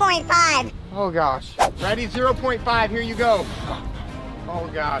 0.5. Oh gosh. Ready? 0.5. Here you go. Oh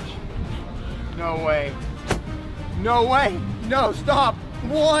gosh. No way. No way. No, stop.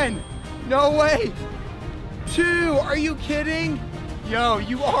 1. No way. 2. Are you kidding? Yo,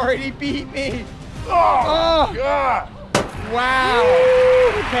 you already beat me. Oh, God. Wow.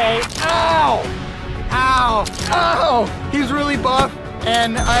 Okay. Ow. Ow. Ow. He's really buff.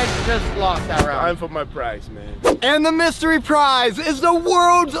 And I just lost that round. Time for my prize, man. And the mystery prize is the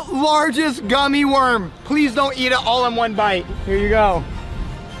world's largest gummy worm. Please don't eat it all in one bite. Here you go.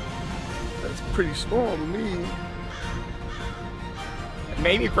 That's pretty small to me.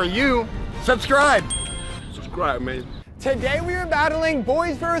 Maybe for you. Subscribe. Subscribe, man. Today we are battling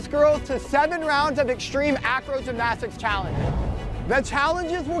boys versus girls to 7 rounds of extreme acro gymnastics challenge. The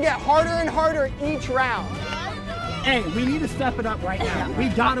challenges will get harder and harder each round. Hey, we need to step it up right now. We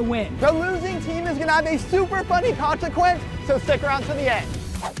gotta win. The losing team is gonna have a super funny consequence, so stick around to the end.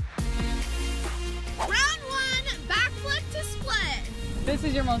 Round 1, backflip to split. This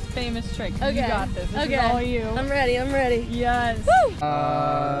is your most famous trick. Okay. You got this. This Okay. is all you. I'm ready. I'm ready. Yes. Woo!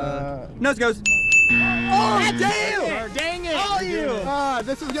 Nose goes. Oh, damn! Dang it! All you.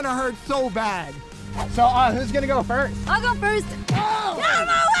 This is gonna hurt so bad. So, who's gonna go first? I'll go first. Oh! No,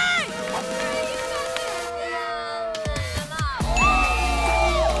 no way!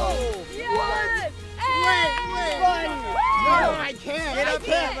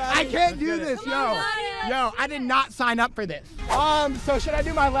 I can't do this, yo. Yo, I did not sign up for this. So should I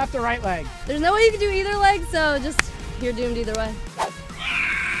do my left or right leg? There's no way you can do either leg, so just you're doomed either way. All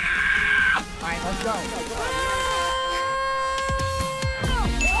right, let's go.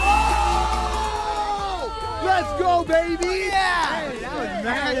 Let's go, baby! Yeah! Hey, that was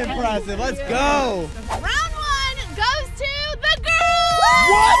very impressive. Let's go. Round 1 goes to the girls.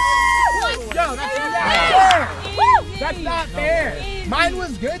 What? Yo, that's not fair. That's not fair. Mine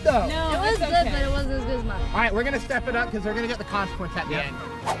was good though. No, it was good, but it wasn't as good as mine. All right, we're gonna step it up because we're gonna get the consequence at the end.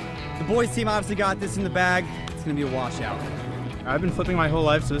 The boys team obviously got this in the bag. It's gonna be a washout. I've been flipping my whole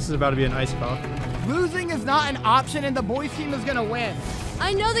life, so this is about to be an ice pop. Losing is not an option, and the boys team is gonna win.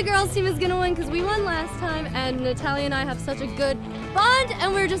 I know the girls team is gonna win because we won last time, and Natalia and I have such a good bond,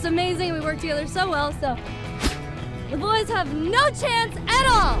 and we're just amazing. We work together so well, so the boys have no chance at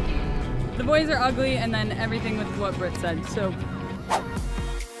all. The boys are ugly, and then everything with what Britt said. So,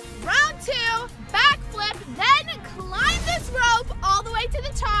 Round 2, backflip, then climb this rope all the way to the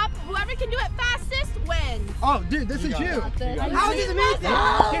top. Whoever can do it fastest wins. Oh, dude, this is you. How is this amazing? Dude, you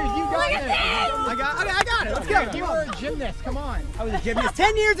got this. I got it. Let's go. You were a gymnast. Come on. I was a gymnast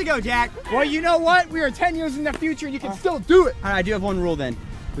 10 years ago, Jack. Well, you know what? We are 10 years in the future. You can still do it. All right, I do have one rule then.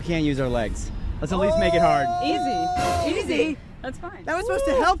 We can't use our legs. Let's at least make it hard. easy. That's fine. That was supposed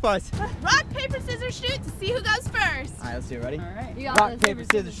to help us. Rock, paper, scissors, shoot to see who goes first. All right, let's do it. Ready? All right. You got Rock, this. paper,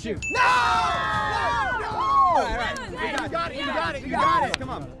 scissors, shoot. No! All right. You got it. You got it. Come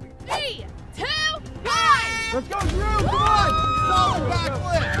on. 3, 2, 1. Let's go, Drew. Come on. Solid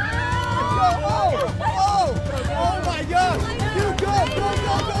backflip. Let's go. Oh my God. You go. Go.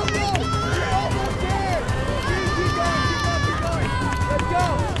 You're almost there. Keep going. Let's go.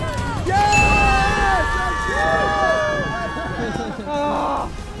 Yes!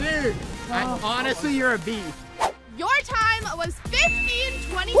 Dude, honestly, you're a beast. Your time was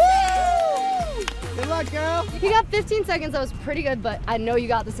 15:26. Good luck, girl. You got 15 seconds. That was pretty good, but I know you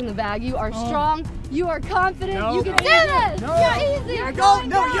got this in the bag. You are strong. You are confident. You can do this. No. You're easy. You're going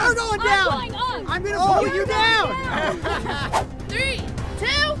down. I'm going up. I'm going to pull you down. 3, 2,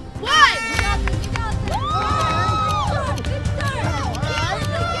 1.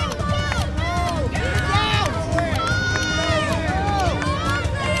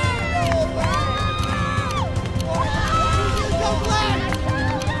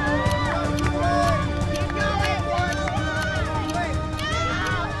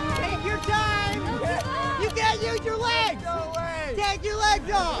 Take your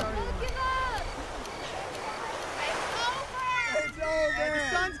legs off. It's over. The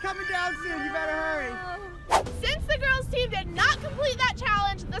sun's coming down soon. You better hurry. Since the girls team did not complete that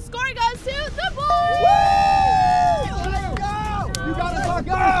challenge, the score goes to the boys. Let's go. You got us our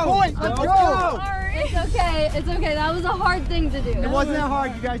first point. Let's go. It's okay. It's okay. That was a hard thing to do. It wasn't that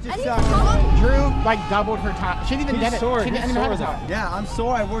hard. You guys just suck. Drew doubled her time. She didn't even get it. Sore. She didn't even have time. Yeah, I'm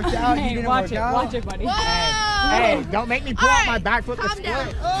sore. I worked out. You didn't work out. Watch it, buddy. Hey, don't make me pull out my back flip. Calm down.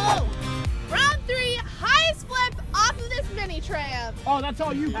 Round 3, highest flip off of this mini tramp. Oh, that's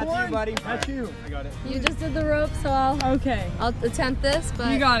all you, That's Corn? you, buddy. That's you. I got it. You just did the rope, so I'll attempt this, but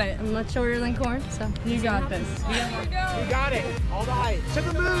You got it. I'm much shorter than Corn, so You got this. You got it. All the height. To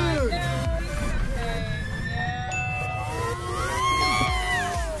the moon.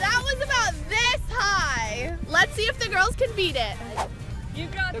 That was about this high. Let's see if the girls can beat it. You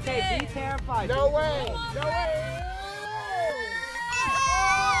got Okay, be this. terrified. No way. No way.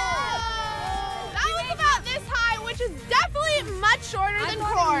 That was about this high, which is definitely much shorter I than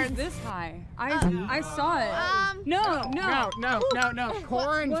thought it Corn's. was this high. I saw it. No. No.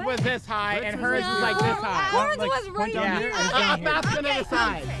 Corn's was this high, and hers was like this high. Corn's was right here. A basket at a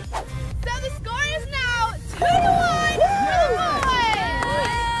side. So the score is now 2-1 for the boys.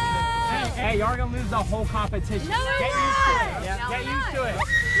 Hey, y'all are gonna lose the whole competition. No, we're Get not. used to it. No, Get we're used to it.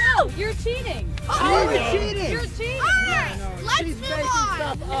 No, you're cheating. You're cheating. You're cheating. All right, let's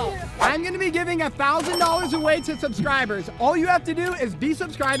move on. I'm going to be giving $1,000 away to subscribers. All you have to do is be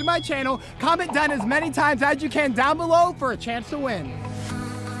subscribed to my channel, comment down as many times as you can down below for a chance to win.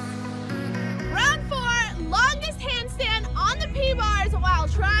 Round 4, longest handstand on the P-bars while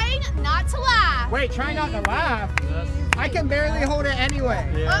trying not to laugh. Wait, try not to laugh. I can barely hold it anyway.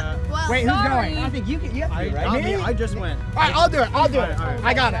 Yeah. Well, Wait, who's sorry. going? I think you have to do it, right? Me? I just went. All right, I'll do it. All right.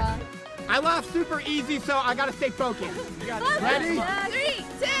 I got it. I laugh super easy, so I got to stay focused. Ready? 3, 2, 1.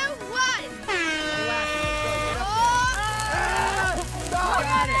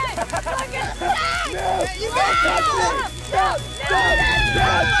 You got it! Stop!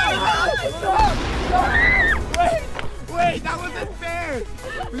 Wait, That wasn't fair.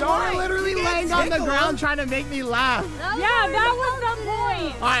 Y'all were literally laying on the ground trying to make me laugh. Yeah, that was the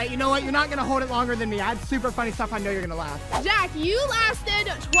point. All right, you know what? You're not gonna hold it longer than me. I had super funny stuff. I know you're gonna laugh. Jack, you lasted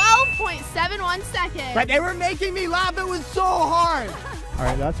 12.71 seconds. But they were making me laugh. It was so hard. All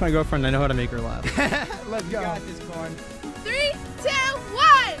right, that's my girlfriend. I know how to make her laugh. Let's go. You got this, Corn. 3, 2,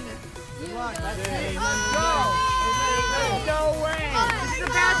 1. Good luck. Let's go. No way. This is a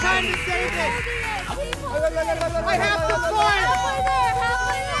bad time to say this. I have the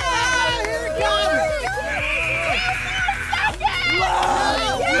point. Here it comes.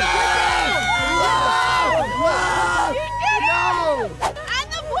 And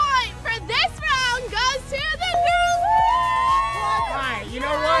the point for this round goes to the girls. Alright, you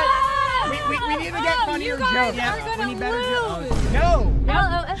know what? We need to get funnier jokes. Yeah, we need better jokes. lose. No.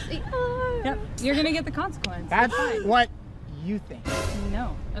 L-O-S-E. Yep, you're gonna get the consequence. That's what you think.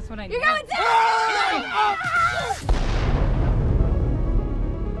 No, that's what I know. You're going down.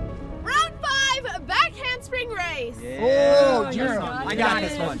 Round 5, back handspring race. Oh, Drew. I got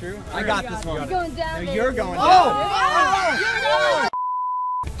this one. I got this one. Going down. No, you're going Oh!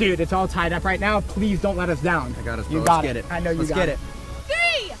 Dude, it's all tied up right now. Please don't let us down. I got us, bro. You got Let's get it. I know you Let's got get it. 3,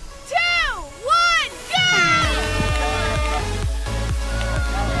 2, 1, go!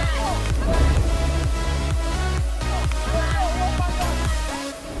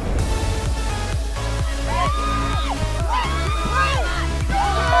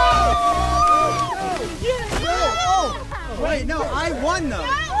 Wait, no, I won though.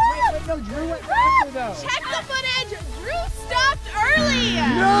 Wait, no, Drew went faster though. Check the footage. Drew stopped early.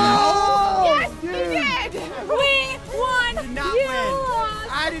 No! Yes, Dude. we did. We won. I did not You win.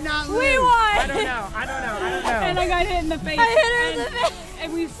 lost. I did not lose. We won. I don't know. And I got hit in the face. I hit her in the face.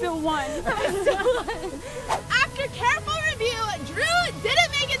 And we still won. After careful review, Drew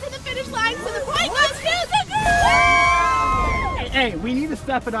didn't make it to the finish line, so the point goes to the girls. Hey, we need to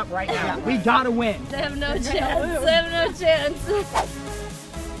step it up right now. We gotta win. They have no chance. They have no chance.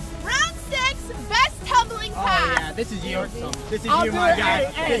 Round 6, best tumbling pass. Oh yeah, this is you. This is I'll you, do my it. guy.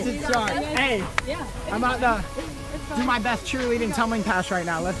 Hey, This is Sean. Hey, Yeah. I'm about to do my best cheerleading tumbling pass right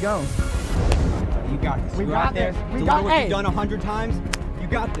now. Let's go. You got this. We Go got out there. this. We Deliver got- what hey. you've done 100 times. You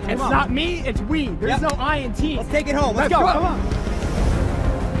got this. It's Come on. not me, it's we. There's Yep. no I in T. Let's take it home. Let's go. Come on.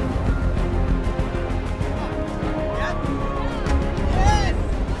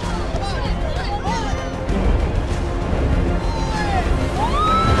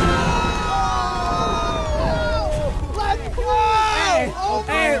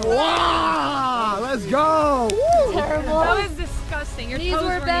 Hey, wow! Let's go! Woo. Terrible. That was disgusting. Your These toes were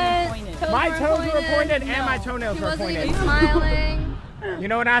weren't bent. even pointed. My toes were pointed and my toenails He were wasn't pointed. even smiling. You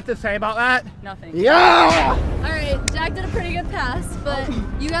know what I have to say about that? Nothing. Yeah! All right, Jack did a pretty good pass, but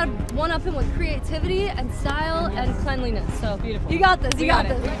you got to one up him with creativity and style and cleanliness. So Beautiful. You got this. We You got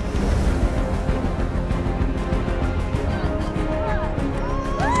got it. this.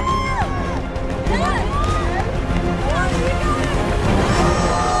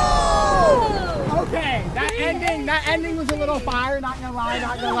 Okay, that ending was a little fire, not gonna lie.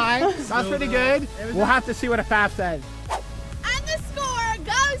 That's pretty good. We'll have to see what a FAF says. And the score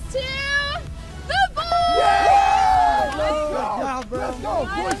goes to the boys.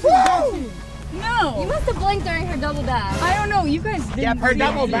 Let's go. No. You must have blinked during her double dash. I don't know. You guys didn't. Yeah, her see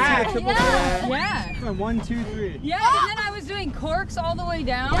double it. back. Yeah. 1, 2, 3. Yeah, and then I was doing corks all the way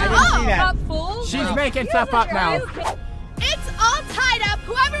down. I didn't see that. Top full. She's making stuff up now. It's all tied up.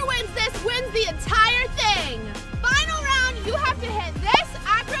 Whoever wins this wins the entire thing. Final round, you have to hit this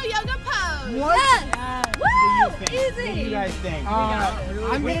acro yoga pose. What? Woo! What do you Easy. guys think?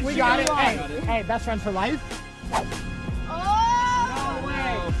 We got it. Hey, best friends for life. Oh! No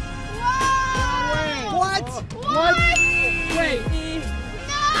way. Whoa! What? Wait. Wait,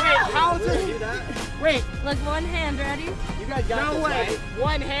 how is it? Wait. Look, one hand, ready? You guys got No this, way. right?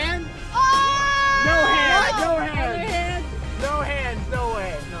 One hand? Oh! No hands. No Other hands. hand. No hands. No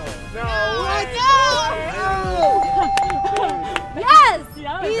way. No No! way. Yes!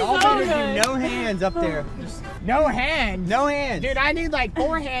 He's Y'all so better good. do no hands up there. No hands. No hands. Dude, I need like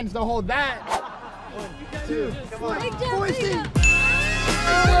 4 hands to hold that. 1, 2, come on. Big jump, big jump.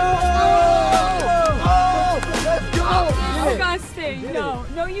 Let's go. Disgusting.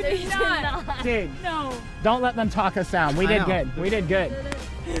 No, you did not. Dude, No. don't let them talk us down. We I did know. good. We did good.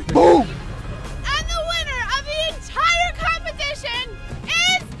 Boom. And the winner of the entire competition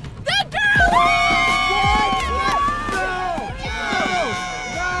is the girls!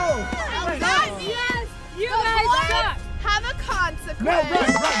 Yes! You The guys boys suck. have a consequence. No, bro.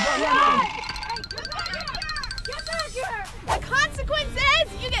 Get back here! The consequence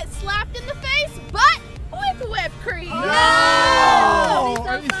is you get slapped in the face, but with whipped cream. Yeah!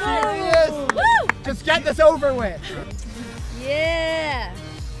 this over with. Yeah.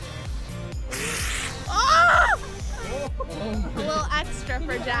 Oh! A little extra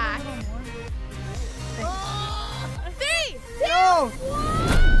for Jack. 3, 2, No. 1.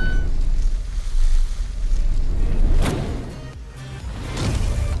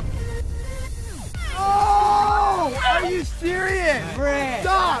 Oh, are you serious?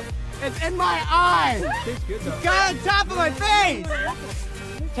 Stop. It's in my eye. Tastes good though. Got on top of my face.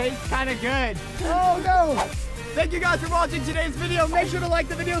 Tastes kind of good. Oh no. Thank you guys for watching today's video. Make sure to like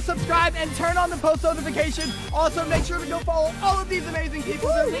the video, subscribe, and turn on the post notification. Also, make sure to go follow all of these amazing people.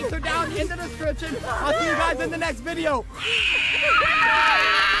 Their links are down in the description. I'll see you guys in the next video.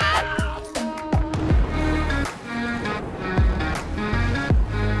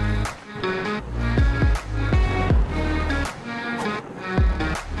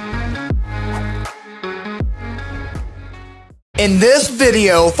 In this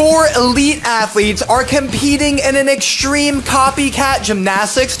video, 4 elite athletes are competing in an extreme copycat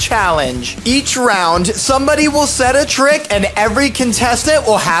gymnastics challenge. Each round, somebody will set a trick and every contestant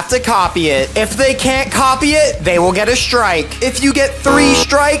will have to copy it. If they can't copy it, they will get a strike. If you get 3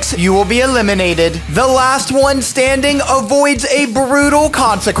 strikes, you will be eliminated. The last one standing avoids a brutal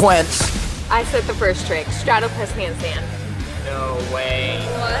consequence. I set the first trick, straddle press handstand. No way.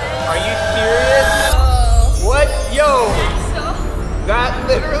 What? Are you serious? What? Yo. That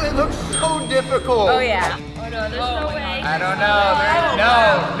literally looks so difficult. Oh yeah. Oh no, there's no way. I don't know.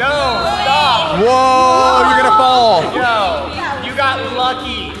 No, stop. Whoa, you're gonna fall. Yo, you got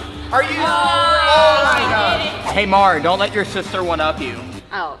lucky. Are you? Oh my God. Hey Mar, don't let your sister one-up you.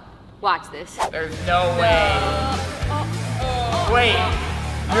 Oh, watch this. There's no way. Wait,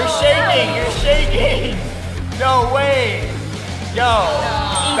 you're shaking. No way. Yo,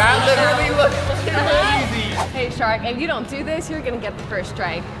 that literally looks too easy. Hey Shark, if you don't do this, you're gonna get the first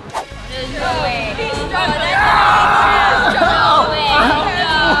strike. There's no way.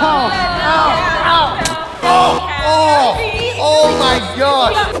 Oh my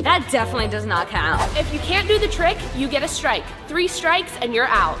gosh. That definitely does not count. If you can't do the trick, you get a strike. 3 strikes and you're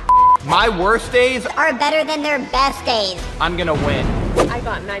out. My worst days Are better than their best days. I'm gonna win. I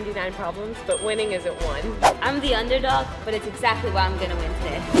got 99 problems, but winning isn't one. I'm the underdog, but it's exactly why I'm gonna win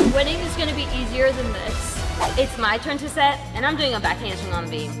today. Winning is gonna be easier than this. It's my turn to set, and I'm doing a back handspring on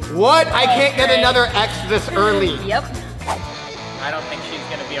the beam. What? I can't get another X this early. Yep. I don't think she's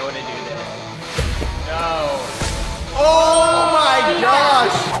gonna be able to do this. No. Oh my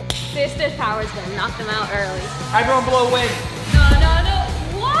gosh. Sister's power is gonna knock them out early. Everyone blow wind. No.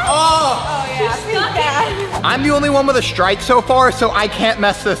 What? Oh yeah. I'm the only one with a strike so far, so I can't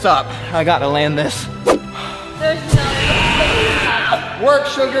mess this up. I gotta land this. There's no way. Work,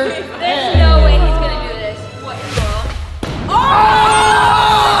 sugar. There's no way he's gonna do this. What in the world?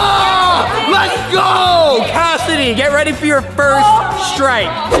 Let's go! Cassidy, get ready for your first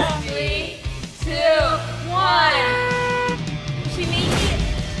strike. 3, 2, 1. She made it.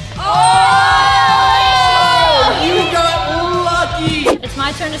 You got lucky. It's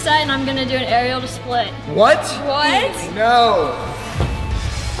my turn to set, and I'm gonna do an aerial to split. What? What? No.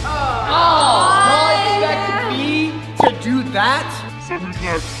 Don't expect me to do that.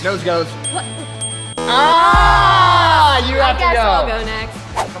 Nose goes. What? You have I guess to go. I'll go next.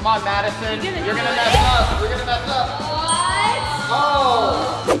 Come on, Madison. You're gonna mess up. You're gonna mess up. What?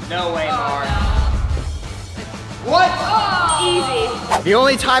 Oh. No way, Mark. What? Easy. The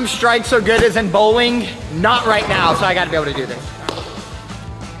only time strikes are good is in bowling. Not right now, so I gotta be able to do this.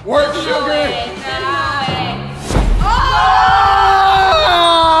 Work, sugar.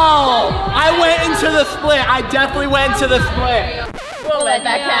 I went into the split. I definitely went into the split. We'll let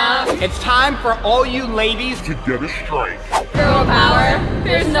that count. It's time for all you ladies to Get a strike. Girl power.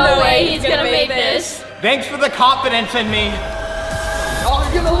 There's no way he's gonna make this. Thanks for the confidence in me. Oh,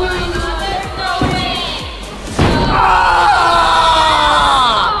 you're gonna lose. There's no way.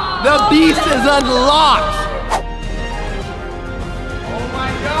 The beast is unlocked. Oh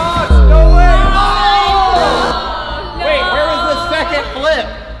my gosh, no way. Oh. Wait, where was the second flip?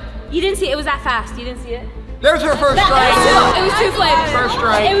 You didn't see it. It was that fast. You didn't see it? There's her first strike. It was 2 flips. First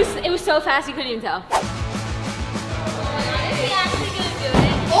strike. It was so fast you couldn't even tell.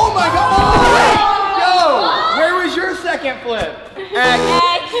 Oh my god. Yo, where was your second flip?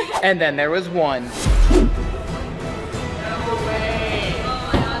 X. And then there was 1.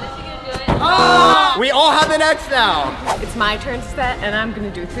 We all have an X now. It's my turn to set, and I'm gonna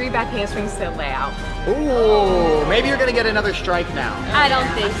do 3 back handsprings to lay out. Ooh, maybe you're gonna get another strike now. I don't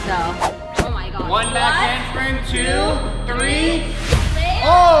think so. Oh my god. 1 back handspring, 2, 3.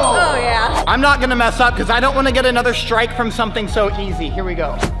 Oh yeah. I'm not gonna mess up because I don't want to get another strike from something so easy. Here we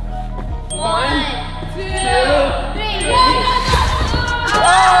go. 1, 2,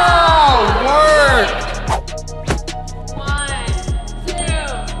 Oh, work! 1, 2.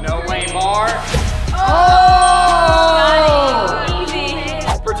 No way, Mar. Oh! Easy.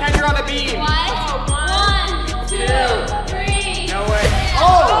 Pretend you're on a beam. 1, 2, 3. No way.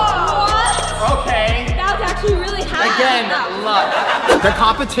 Oh! Okay. That was actually really high. Again, luck. The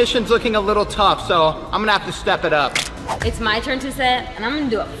competition's looking a little tough, so I'm gonna have to step it up. It's my turn to set, and I'm gonna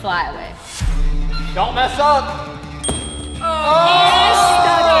do a flyaway. Don't mess up.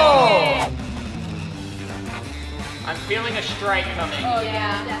 I'm feeling a strike coming. Oh,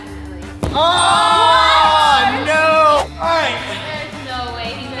 yeah. Definitely. Oh, no! Alright. There's no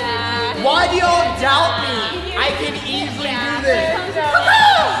way he's gonna do it. Why do y'all doubt me? I can easily do this.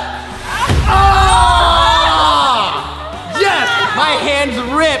 Oh! Yes! My hand's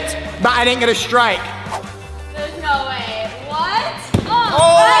ripped, but I didn't get a strike. There's no way. What? Oh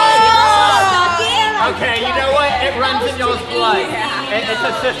my God! Okay, you know what? It runs in y'all's blood. It's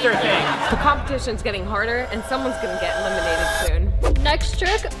a sister thing. The competition's getting harder, and someone's gonna get eliminated soon. Next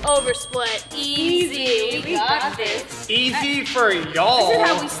trick, oversplit. Easy. We got this. Easy for y'all. This is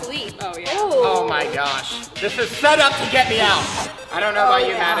how we sleep. Oh, yeah. Oh my gosh. This is set up to get me out. I don't know about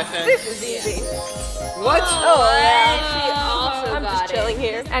you, Madison. This is easy. What? Oh, she also I'm got just chilling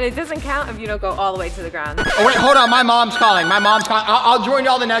here. And it doesn't count if you don't go all the way to the ground. Oh wait, hold on. My mom's calling. My mom's calling. I'll join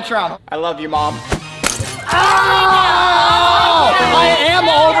y'all the next round. I love you, Mom. Ow! I am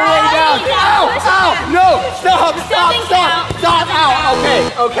all the way down. Ow! Ow! No! Stop! Stop! Stop! Stop!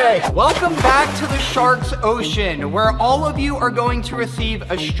 Ow! Okay. Welcome back to the Sharks Ocean, where all of you are going to receive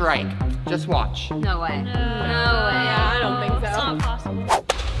a strike. Just watch. No way. No way. Yeah, I don't think so. It's not possible.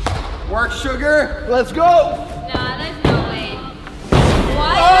 Work, sugar. Let's go. Nah, there's no way.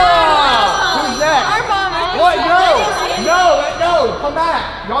 What? Oh! Who's that? Our mom. What? No! No! No! Come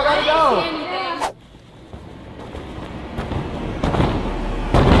back. Y'all gotta go.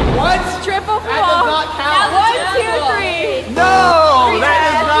 What? Triple fall. That does not count. 1, 2, 3. No! That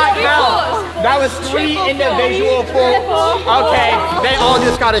does not count. That was three individual falls. Okay, they all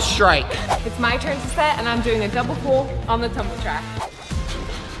just got a strike. It's my turn to set, and I'm doing a double pull on the tumble track.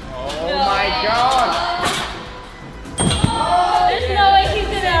 Oh my God. There's no way he's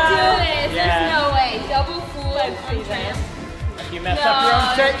gonna do this. Yeah. There's no way. Double fool. If you mess up your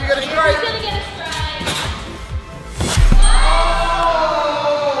own set, you get a strike. He's gonna get a strike.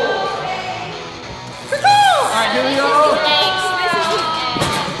 Alright, here we go.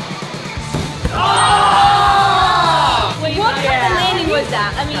 Wait, what kind of landing was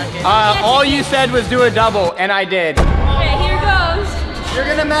that? I mean, All you said was do a double, and I did. okay, here goes. You're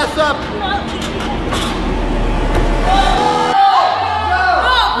gonna mess up.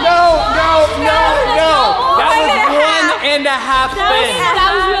 No. That was 1.5 spins.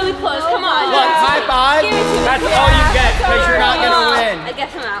 That was really close. Come on. Look, high five. That's all you get, because you're not gonna win. I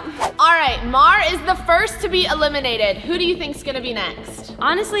guess I'm out. All right, Mar is the first to be eliminated. Who do you think's gonna be next?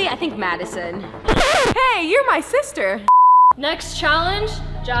 Honestly, I think Madison. Hey, you're my sister. Next challenge,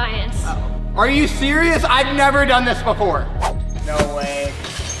 giants. Are you serious? I've never done this before. No way.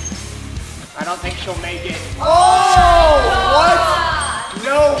 I don't think she'll make it. Oh, what?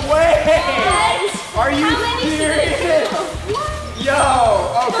 No way. Are you serious? Yo,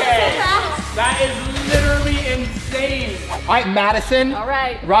 okay. That is literally insane. All right, Madison. All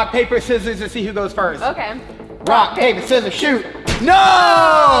right. Rock, paper, scissors to see who goes first. Okay. Rock, paper, scissors, shoot.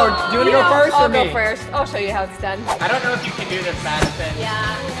 No! Do you want to go first or me? I'll go first. I'll show you how it's done. I don't know if you can do this, Madison.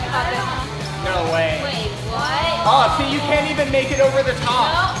 Yeah. No way. Wait, what? Oh, see, you can't even make it over the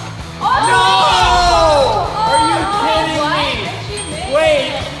top. Oh, No! Are you kidding me?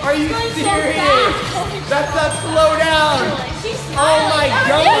 Wait, are you serious? That's a slow down. Oh my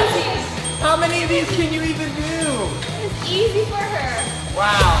gosh. How many of these can you even do? It's easy for her.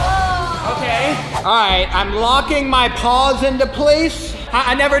 Wow. Okay. All right, I'm locking my paws into place.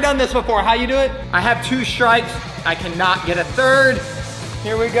 I've never done this before. How you do it? I have 2 strikes. I cannot get a third.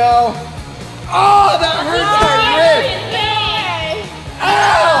 Here we go. Oh, that hurts my wrist.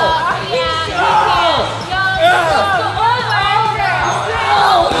 Ow!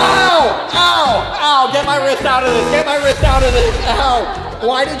 Ow! Get my wrist out of this. Get my wrist out of this. Ow!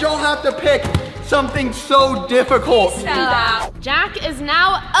 Why did y'all have to pick something so difficult? Jack is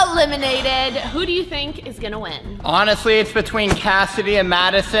now eliminated. Who do you think is gonna win? Honestly, it's between Cassidy and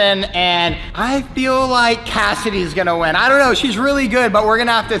Madison, and I feel like Cassidy's gonna win. I don't know, she's really good, but we're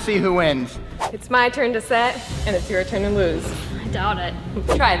gonna have to see who wins. It's my turn to set, and it's your turn to lose. I doubt it.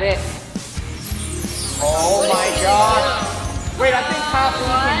 Try this. Oh my gosh. Wait, I think Cassidy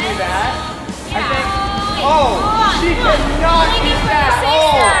can do that. I think, oh, she cannot do that.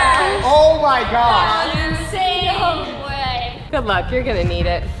 Oh my gosh. Good luck, you're gonna need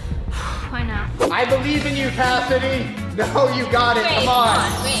it. Why not? I believe in you, Cassidy. No, you got it. Come on.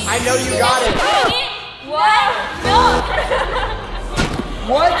 I know you got it. What? No.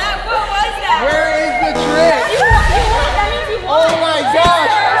 What? What was that? Where is the trick? That means you won. Oh my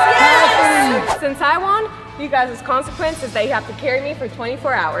gosh. Cassidy. Since I won, you guys' consequence is that you have to carry me for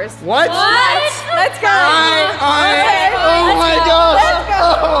 24 hours. What? Let's go. Okay. Oh my gosh. Let's go.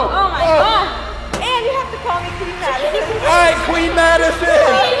 Oh my god. And you have to call me Queen Madison. All right, Queen Madison.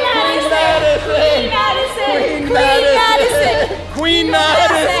 Queen Madison. Queen Madison. Queen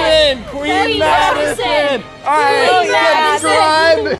Madison. Queen Madison. All right, subscribe